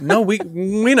 No, we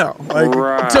know. Like,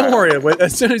 don't worry.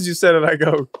 As soon as you said it, I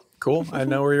go, cool. I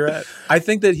know where you're at. I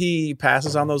think that he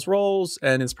passes on those roles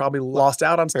and is probably lost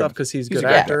out on stuff because he's a good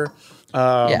actor.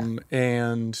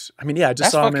 And I mean, I just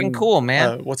That's saw him fucking in cool,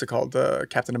 man. What's it called?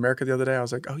 Captain America the other day. I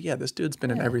was like, oh yeah, this dude's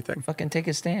been in everything. Fucking take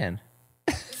a stand.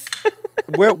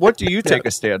 What do you take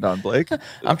a stand on, Blake?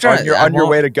 I'm trying. On your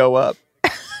way to go up.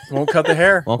 Won't cut the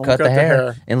hair. Won't cut the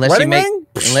hair. Unless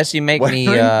you make me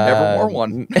never wore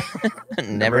one.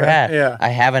 Never had. Yeah. I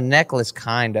have a necklace,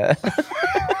 kinda.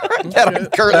 That I'm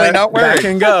currently not wearing. That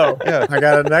can go. Yeah. I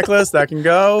got a necklace that can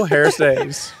go. Hair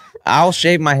stays. I'll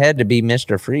shave my head to be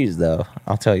Mr. Freeze, though.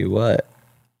 I'll tell you what.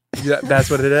 Yeah, that's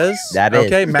what it is. That is.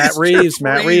 Okay, Matt Reeves.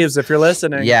 Matt Reeves, if you're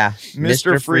listening. Yeah,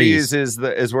 Mr. Freeze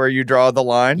is where you draw the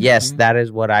line. Yes, that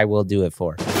is what I will do it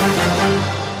for.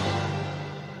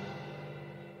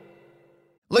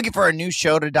 Looking for a new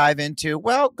show to dive into?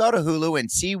 Well, go to Hulu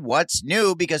and see what's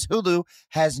new because Hulu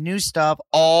has new stuff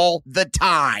all the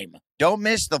time. Don't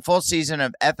miss the full season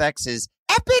of FX's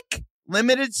epic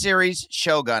limited series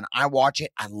Shogun. I watch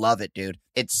it. I love it, dude.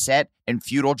 It's set in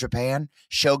feudal Japan.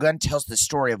 Shogun tells the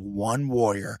story of one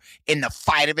warrior in the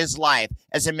fight of his life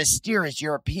as a mysterious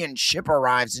European ship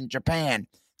arrives in Japan.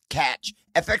 Catch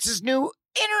FX's new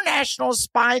international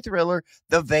spy thriller,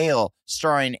 The Veil,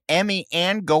 starring Emmy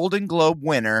and Golden Globe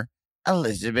winner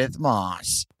Elizabeth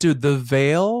Moss. Dude, The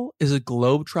Veil is a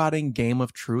globe-trotting game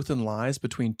of truth and lies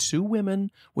between two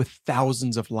women with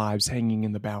thousands of lives hanging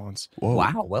in the balance. Whoa.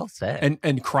 Wow, well said.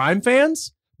 And crime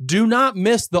fans, do not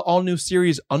miss the all-new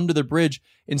series Under the Bridge,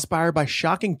 inspired by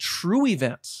shocking true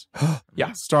events.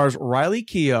 Yeah, stars Riley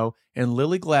Keough and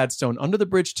Lily Gladstone. Under the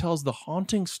Bridge tells the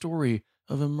haunting story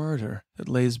of a murder that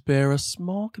lays bare a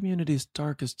small community's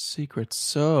darkest secrets.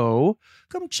 So,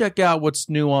 come check out what's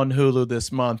new on Hulu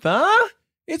this month, huh?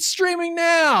 It's streaming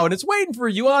now, and it's waiting for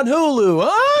you on Hulu,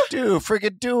 huh? Dude,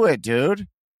 friggin' do it, dude.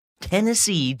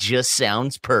 Tennessee just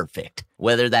sounds perfect.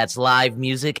 Whether that's live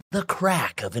music, the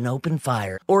crack of an open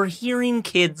fire, or hearing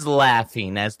kids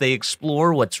laughing as they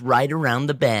explore what's right around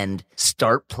the bend,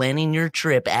 start planning your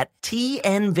trip at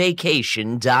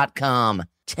tnvacation.com.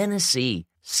 Tennessee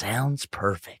sounds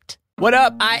perfect. What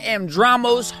up? I am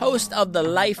Dramos, host of the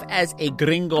Life as a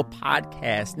Gringo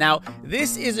podcast. Now,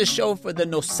 this is a show for the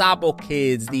No Sabo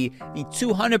kids, the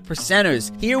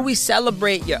 200%ers. Here we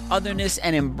celebrate your otherness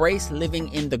and embrace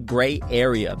living in the gray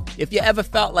area. If you ever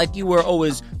felt like you were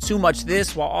always too much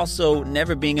this while also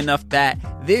never being enough that,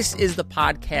 this is the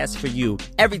podcast for you.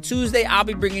 Every Tuesday, I'll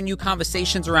be bringing you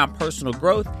conversations around personal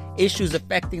growth, issues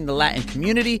affecting the Latin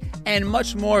community, and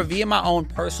much more via my own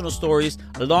personal stories,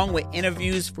 along with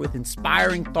interviews with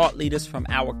inspiring thought leaders from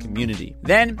our community.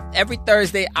 Then, every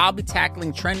Thursday, I'll be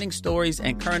tackling trending stories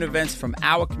and current events from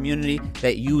our community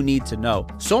that you need to know.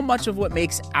 So much of what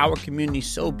makes our community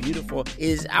so beautiful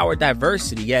is our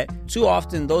diversity, yet too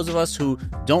often those of us who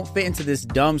don't fit into this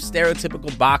dumb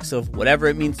stereotypical box of whatever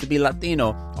it means to be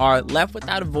Latino are left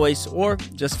without a voice or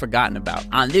just forgotten about.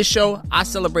 On this show, I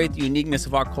celebrate the uniqueness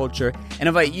of our culture and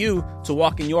invite you to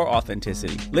walk in your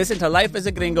authenticity. Listen to Life as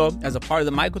a Gringo as a part of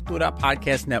the My Cultura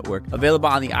Podcast Network, available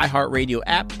on the iHeartRadio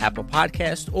app, Apple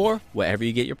Podcasts, or wherever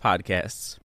you get your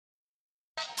podcasts.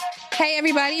 Hey,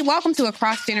 everybody. Welcome to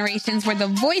Across Generations, where the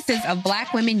voices of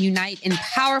Black women unite in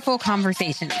powerful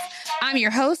conversations. I'm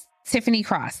your host, Tiffany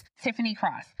Cross.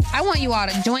 I want you all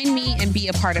to join me and be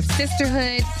a part of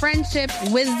sisterhood, friendship,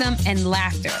 wisdom, and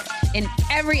laughter. In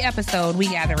every episode, we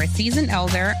gather a seasoned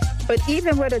elder, But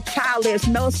even with a child, there's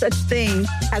no such thing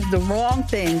as the wrong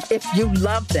thing if you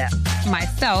love them.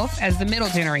 Myself, as the middle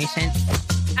generation,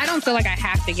 I don't feel like I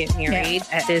have to get married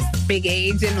at this big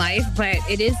age in life, but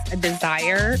it is a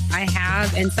desire I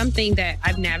have and something that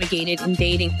I've navigated in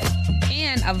dating.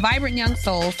 And a vibrant young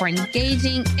soul for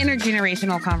engaging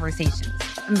intergenerational conversations.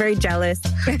 I'm very jealous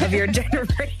of your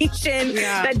generation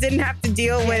that didn't have to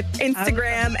deal with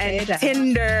Instagram and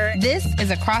Tinder. This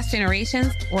is Across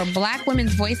Generations, where Black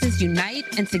women's voices unite,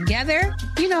 and together,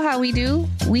 you know how we do,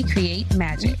 we create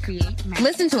magic.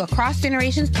 Listen to Across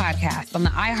Generations podcast on the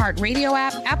iHeartRadio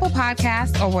app, Apple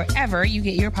Podcasts, or wherever you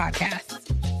get your podcasts.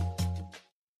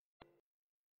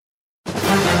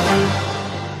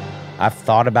 I've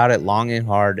thought about it long and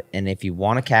hard, and if you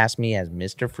want to cast me as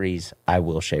Mr. Freeze, I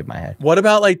will shave my head. What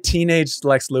about like teenage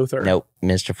Lex Luthor? Nope,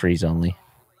 Mr. Freeze only.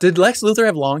 Did Lex Luthor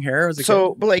have long hair? As a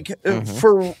So, kid? like,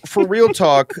 for real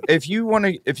talk, if you want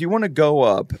to go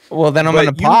up, well, then I'm but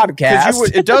on the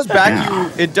podcast. it does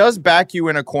back you. It does back you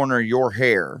in a corner. Your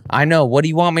hair. I know. What do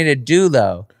you want me to do,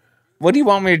 though? What do you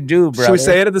want me to do, brother? Should we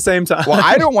say it at the same time? Well,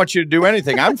 I don't want you to do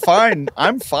anything. I'm fine.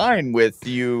 I'm fine with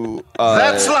you.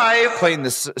 That's life. Playing the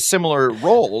similar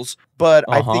roles, but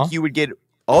I think you would get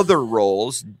other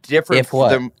roles different If what?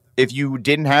 than if you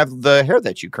didn't have the hair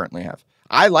that you currently have.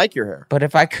 I like your hair. But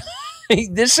if I could,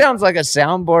 this sounds like a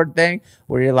soundboard thing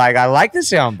where you're like, I like the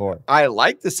soundboard. I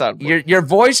like the soundboard. Your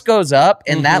voice goes up,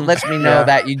 and that lets me know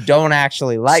that you don't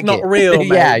actually like It's it. not real, man.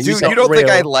 Yeah, Dude, said you don't think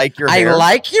real. I like your hair? I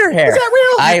like your hair. Is that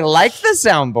real? I like the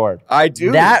soundboard. I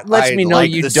do. That lets I me know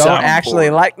like you the don't soundboard. actually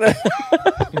like the.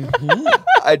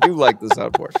 I do like the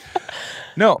soundboard.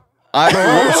 No,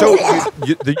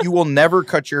 you will never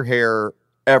cut your hair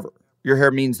ever. Your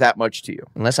hair means that much to you.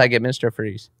 Unless I get Mr.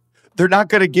 Freeze. They're not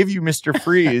going to give you Mr.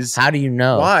 Freeze. How do you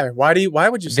know? Why? Why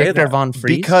would you say Victor that? Von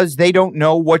Freeze? Because they don't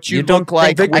know what you don't look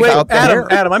like think- without the Adam,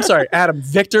 hair. I'm sorry. Adam,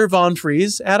 Victor Von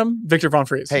Freeze. Victor Von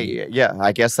Freeze. Hey, yeah,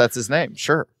 I guess that's his name.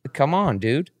 Sure. Come on,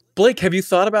 dude. Blake, have you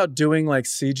thought about doing like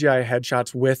CGI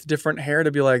headshots with different hair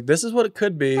to be like, this is what it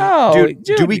could be? Oh, Dude,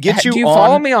 do we get you Do you on-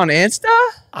 follow me on Insta?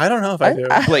 I don't know if I do.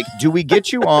 Blake, do we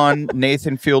get you on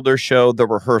Nathan Fielder's show, The I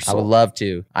would Rehearsal? love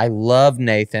to. I love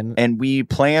Nathan. And we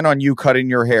plan on you cutting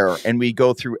your hair, and we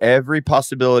go through every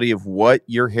possibility of what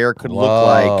your hair could look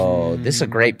like Oh, this is a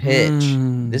great pitch.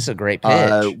 This is a great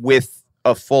pitch. with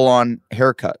a full-on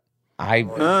haircut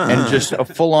and just a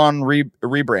full-on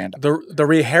rebrand. The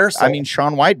rehearsal. I mean,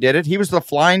 Sean White did it. He was the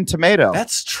flying tomato.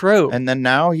 that's true. And then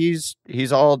now he's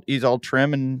all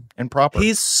trim and proper.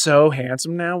 He's so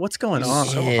handsome now. What's going on?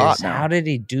 so Yes. hot now. How did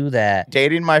he do that?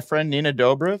 Dating my friend Nina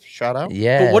Dobrev. Shout out.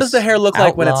 Yeah. But what does the hair look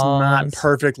like when it's not Outlaws.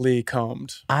 perfectly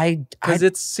combed? I Because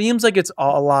it seems like it's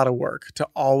a lot of work to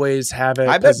always have it.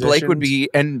 I bet Blake would positioned. be,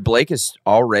 and Blake is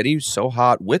already so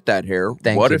hot with that hair.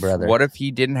 Thank what you, if, brother. What if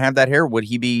he didn't have that hair? Would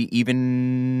he be even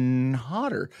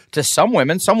hotter? To some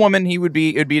women, it'd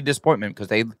be a disappointment because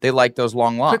they like those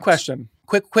long locks. Quick question.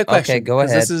 Quick question. Okay, go 'Cause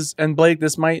ahead. This is, and Blake,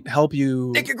 this might help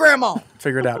you Nick your grandma.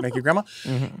 figure it out. Make your grandma.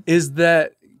 Mm-hmm. Is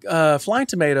that Flying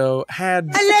Tomato had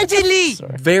Allegedly.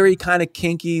 very kind of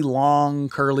kinky, long,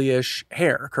 curly-ish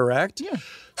hair, correct? Yeah.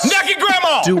 Knock your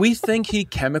grandma! Do we think he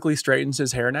chemically straightens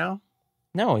his hair now?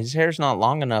 No, his hair's not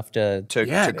long enough to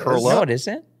Yeah, to it curl is. No, up. it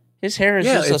isn't. His hair is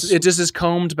Yeah, just it just is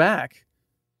combed back.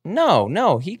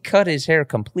 No, he cut his hair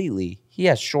completely. He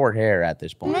has short hair at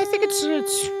this point. I think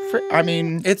I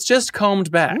mean, It's just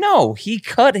combed back. No, he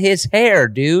cut his hair,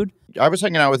 dude. I was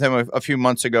hanging out with him a few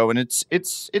months ago, and it's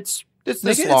this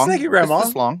It's long. like your grandma. It's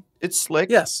this long. It's slick.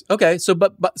 Yes. Okay. So,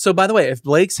 but so by the way, if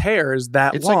Blake's hair is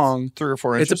that It's long, like 3 or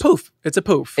 4 it's inches. a poof. It's a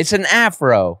poof. It's an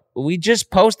afro. We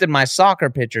just posted my soccer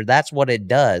picture. That's what it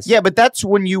does. Yeah, but that's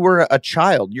when you were a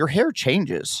child. Your hair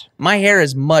changes. My hair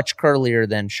is much curlier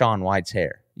than Sean White's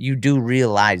hair. You do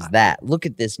realize that. Look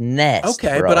at this nest.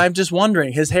 Okay, bro. but I'm just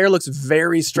wondering. His hair looks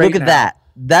very straight. Look at now. that.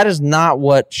 That is not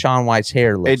what Sean White's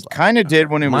hair looks It like. kind of did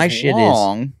when it My was shit is-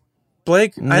 long.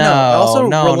 Blake, No, I know. Also,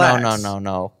 no, relax.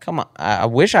 no. Come on. I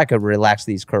wish I could relax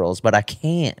these curls, but I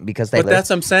can't because But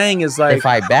that's what I'm saying is like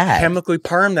fight back. chemically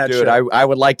perm that Dude, shit. I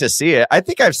would like to see it. I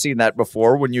think I've seen that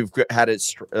before when you've had it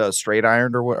straight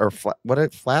ironed or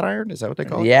flat ironed. Is that what they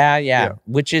call it? Yeah.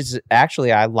 Which is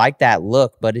actually, I like that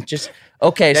look, but it just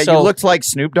okay. Yeah, so you looked like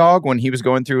Snoop Dogg when he was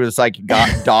going through his like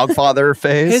dog father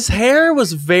phase. His hair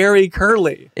was very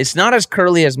curly. it's not as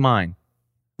curly as mine.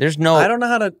 There's no. I don't know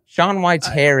how to. Sean White's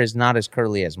hair is not as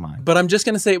curly as mine. But I'm just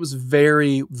gonna say it was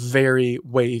very, very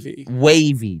wavy.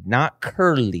 Wavy, not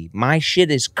curly. My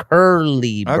shit is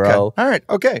curly, bro.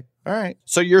 Okay. All right.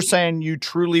 So you're saying you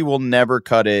truly will never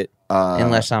cut it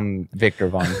Unless I'm Victor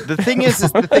Vaughn. The thing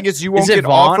is, you won't get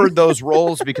offered those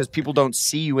roles because people don't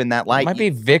see you in that light. It might be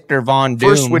Victor Von Doom.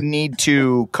 First would need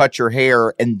to cut your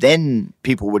hair, and then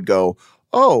people would go,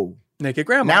 "Oh, Naked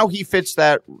Grandma." Now he fits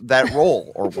that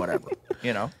role or whatever."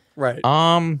 You know, right?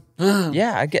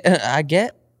 Yeah, I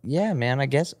get. Yeah, man. I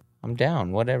guess I'm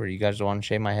down. Whatever. You guys want to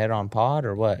shave my head on pod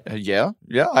or what? Yeah,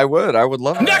 I would. I would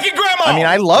love it. Naked Grandma. I mean,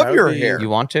 I love your hair. You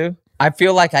want to? I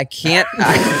feel like I can't.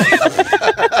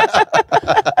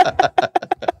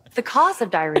 The cause of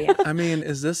diarrhea. I mean,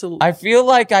 is this a... I feel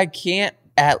like I can't...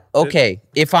 Okay,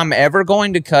 if I'm ever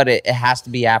going to cut it, it has to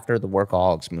be after the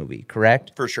Workaholics movie,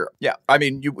 correct? For sure. Yeah. I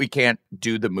mean, we can't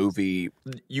do the movie.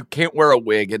 You can't wear a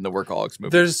wig in the Workaholics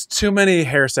movie. There's too many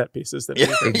hair set pieces. That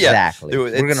Exactly. Yeah. We're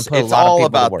going to put a it's lot of all people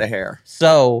about to work. the hair.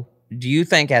 So, do you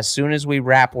think as soon as we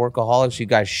wrap Workaholics, you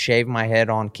guys shave my head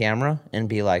on camera and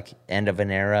be like, end of an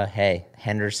era, hey,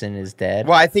 Henderson is dead?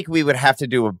 Well, I think we would have to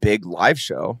do a big live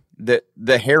show. The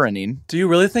Heroning. Do you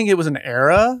really think it was an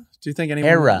era? Do you think anyone...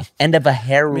 Era. End of a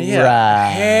Hera.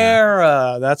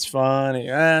 Hera. That's funny.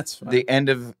 That's funny. The end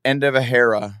of a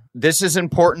Hera. This is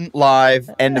important live.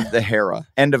 End of the Hera.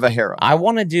 End of a Hera. I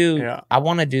want to do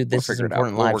This Is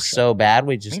Important Live so bad.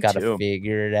 We just got to too.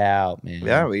 figure it out, man.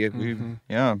 Yeah, we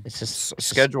It's just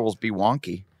schedules be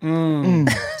wonky.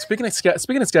 Speaking of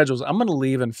schedules, I'm going to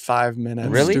leave in 5 minutes.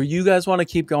 Really? Do you guys want to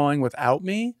keep going without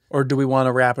me, or do we want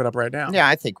to wrap it up right now? Yeah,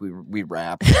 I think we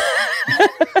wrap.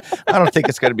 I don't think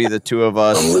it's going to be the two of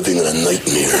us. I'm living in a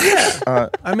nightmare.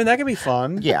 I mean, that could be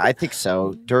fun. Yeah, I think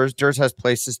so. Durs has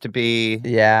places to be.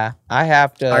 Yeah, I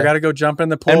have to. I got to go jump in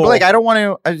the pool. And Blake, I don't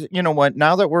want to. You know what?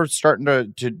 Now that we're starting to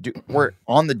do, we're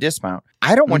on the dismount.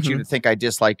 I don't want you to think I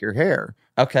dislike your hair.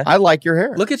 Okay, I like your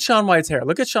hair. Look at Sean White's hair.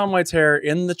 Look at Sean White's hair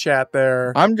in the chat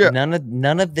there. I'm just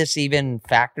none of this even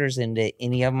factors into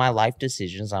any of my life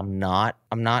decisions. I'm not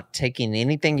taking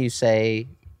anything you say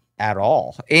at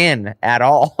all. I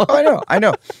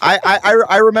know.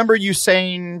 I remember you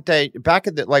saying that back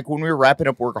at when we were wrapping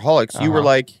up Workaholics, you were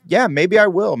like, "Yeah, maybe I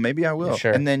will.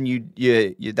 Sure. And then you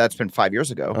that's been 5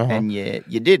 years ago, and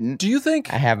you didn't. Do you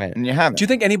think I haven't? And you haven't. Do you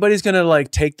think anybody's gonna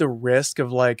take the risk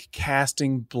of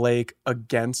casting Blake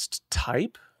against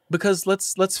type? Because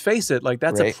let's face it,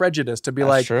 that's a prejudice to be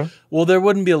true. Well, there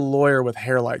wouldn't be a lawyer with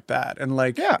hair like that, and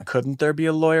couldn't there be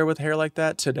a lawyer with hair like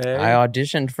that today? I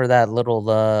auditioned for that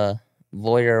little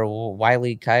lawyer Wile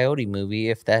E. Coyote movie.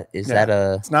 If that is that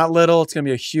a, it's not little. It's gonna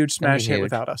be a huge smash hit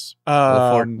without us.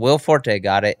 Will Forte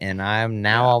got it, and I'm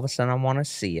now all of a sudden I want to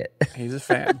see it. He's a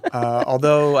fan.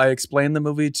 Although I explained the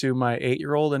movie to my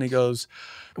 8-year-old, and he goes,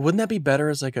 "Wouldn't that be better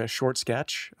as a short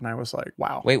sketch?" And I was like,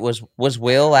 "Wow." Wait, was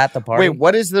Will at the party? Wait,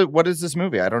 what is this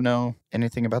movie? I don't know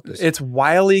anything about this. It's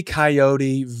Wile E.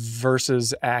 Coyote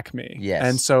versus Acme. Yes.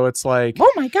 And so it's like,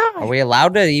 oh my god, are we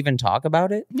allowed to even talk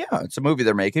about it? Yeah, it's a movie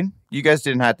they're making. You guys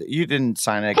you didn't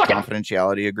sign a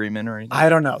confidentiality agreement or anything. I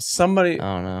don't know. Somebody.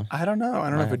 I don't know. I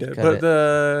don't know if we did.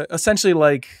 But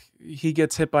essentially he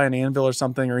gets hit by an anvil or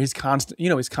something, or he's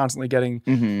constantly getting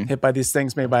hit by these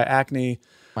things made by Acme.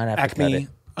 Might have to cut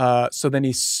it. So then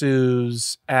he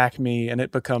sues Acme, and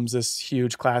it becomes this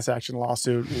huge class action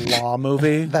lawsuit law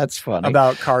movie. That's funny.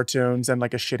 About cartoons and a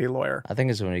shitty lawyer. I think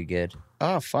it's going to be good.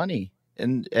 Oh, funny.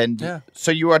 And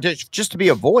so you auditioned just to be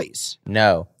a voice?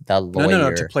 No, the lawyer.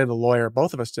 No, to play the lawyer.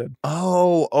 Both of us did.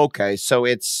 Oh, okay. So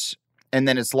it's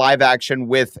live action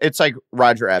with, it's like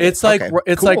Roger Rabbit. It's like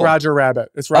Roger Rabbit.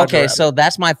 It's Roger Rabbit. So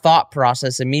that's my thought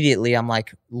process immediately. I'm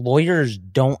like, lawyers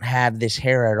don't have this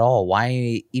hair at all.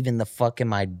 Why even the fuck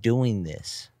am I doing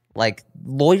this?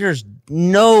 Lawyers,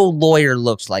 no lawyer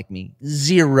looks like me.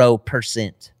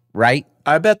 0%, right?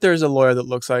 I bet there's a lawyer that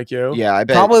looks like you. Yeah, I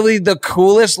bet. Probably the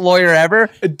coolest lawyer ever.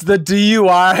 The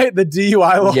DUI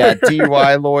lawyer. Yeah,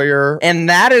 DUI lawyer. And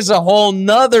that is a whole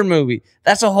nother movie.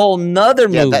 That's a whole nother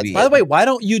movie. By the way, why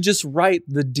don't you just write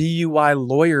the DUI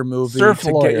lawyer movie Surf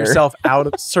to lawyer. get yourself out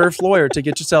of surf lawyer to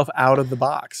get yourself out of the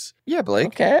box? Yeah, Blake.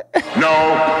 Okay.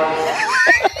 No.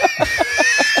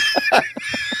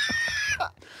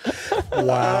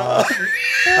 Wow.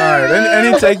 All right.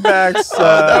 Any take backs?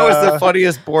 That was the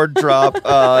funniest board drop.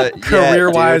 Career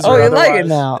wise. Oh, you like it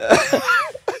now.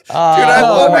 Dude, I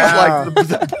always liked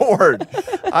the board.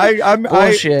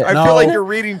 Bullshit. I feel like you're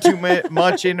reading too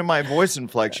much into my voice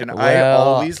inflection. I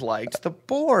always liked the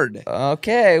board.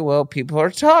 Okay, well, people are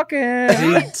talking.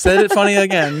 He said it funny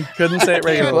again. Couldn't say it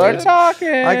regularly. People are talking.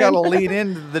 I got to lean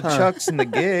into the chucks and the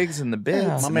gigs and the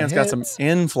bits. My man's got some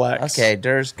inflex. Okay,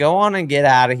 Durs, go on and get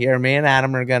out of here. Me and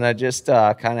Adam are going to just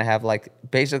kind of have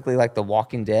basically like The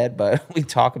Walking Dead, but we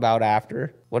talk about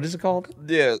after. What is it called?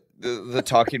 Yeah, the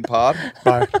talking pod.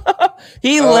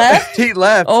 He left? He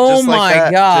left. Oh just like my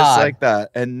that, God. Just like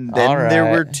that. And then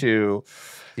there were two.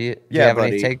 Do you have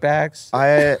any take-backs?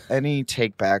 Any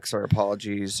take-backs or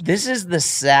apologies. This is the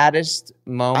saddest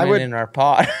moment in our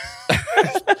pod.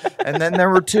 And then there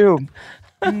were two.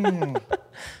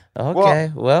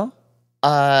 Okay, well.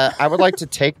 I would like to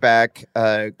take back,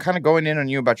 kind of going in on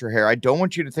you about your hair. I don't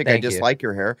want you to think I dislike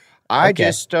your hair. I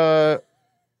just, I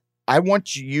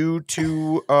want you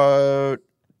to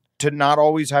not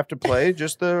always have to play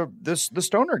just the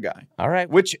stoner guy. All right.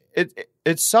 Which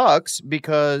it sucks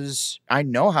because I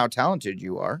know how talented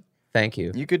you are. Thank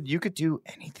you. You could do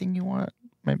anything you want.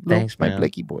 Thanks, my man.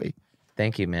 Blakey boy.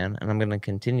 Thank you, man. And I'm going to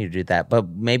continue to do that. But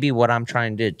maybe what I'm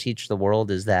trying to teach the world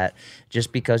is that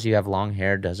just because you have long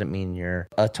hair doesn't mean you're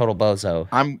a total bozo.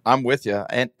 I'm with you.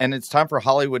 And it's time for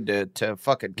Hollywood to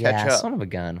fucking catch up. Son of a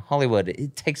gun. Hollywood,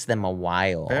 it takes them a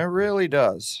while. It really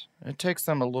does. It takes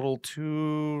them a little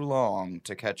too long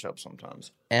to catch up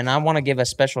sometimes. And I want to give a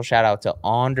special shout out to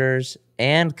Anders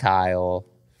and Kyle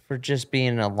for just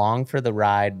being along for the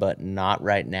ride, but not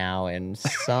right now. And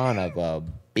son of a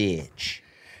bitch.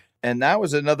 And that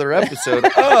was another episode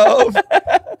of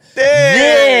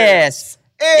This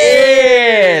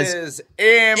is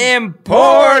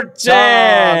important.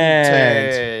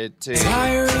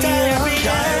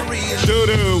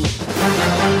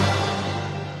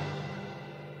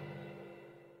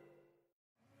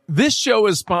 This show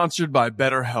is sponsored by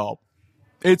BetterHelp.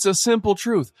 It's a simple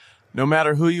truth. No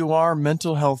matter who you are,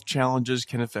 mental health challenges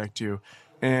can affect you,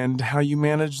 and how you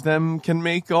manage them can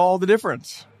make all the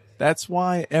difference. That's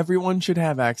why everyone should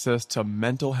have access to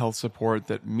mental health support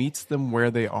that meets them where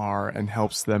they are and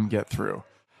helps them get through.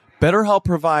 BetterHelp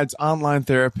provides online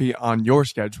therapy on your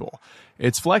schedule.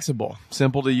 It's flexible,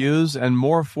 simple to use, and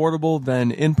more affordable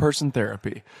than in-person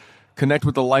therapy. Connect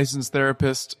with a licensed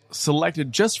therapist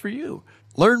selected just for you.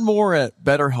 Learn more at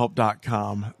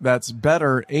BetterHelp.com. That's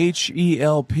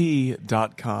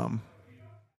BetterHelp.com.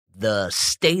 The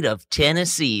state of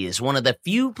Tennessee is one of the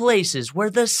few places where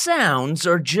the sounds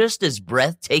are just as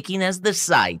breathtaking as the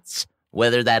sights.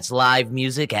 Whether that's live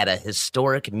music at a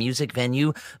historic music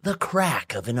venue, the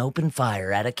crack of an open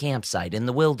fire at a campsite in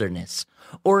the wilderness,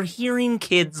 or hearing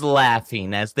kids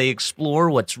laughing as they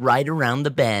explore what's right around the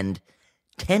bend,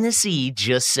 Tennessee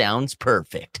just sounds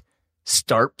perfect.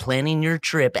 Start planning your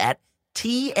trip at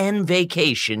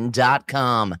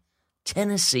tnvacation.com.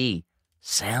 Tennessee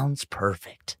sounds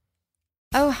perfect.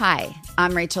 Oh, hi,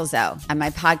 I'm Rachel Zoe, and my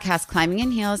podcast, Climbing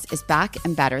in Heels, is back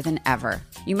and better than ever.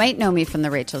 You might know me from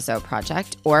the Rachel Zoe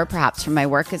Project, or perhaps from my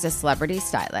work as a celebrity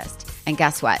stylist. And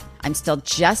guess what? I'm still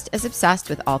just as obsessed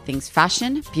with all things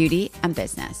fashion, beauty, and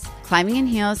business. Climbing in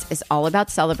Heels is all about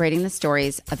celebrating the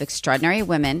stories of extraordinary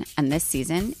women, and this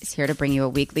season is here to bring you a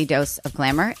weekly dose of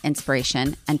glamour,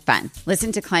 inspiration, and fun.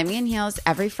 Listen to Climbing in Heels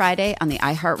every Friday on the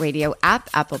iHeartRadio app,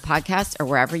 Apple Podcasts, or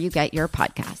wherever you get your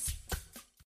podcasts.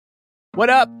 What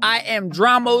up? I am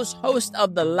Dramos, host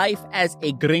of the Life as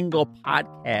a Gringo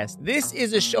podcast. This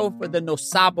is a show for the No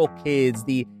Sabo kids,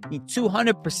 the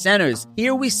 200%ers.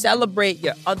 Here we celebrate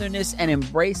your otherness and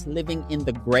embrace living in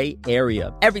the gray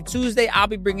area. Every Tuesday, I'll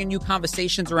be bringing you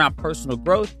conversations around personal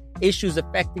growth, issues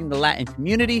affecting the Latin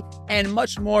community, and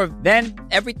much more. Then,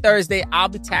 every Thursday, I'll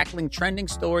be tackling trending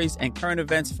stories and current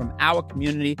events from our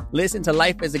community. Listen to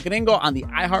Life as a Gringo on the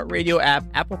iHeartRadio app,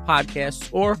 Apple Podcasts,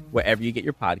 or wherever you get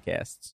your podcasts.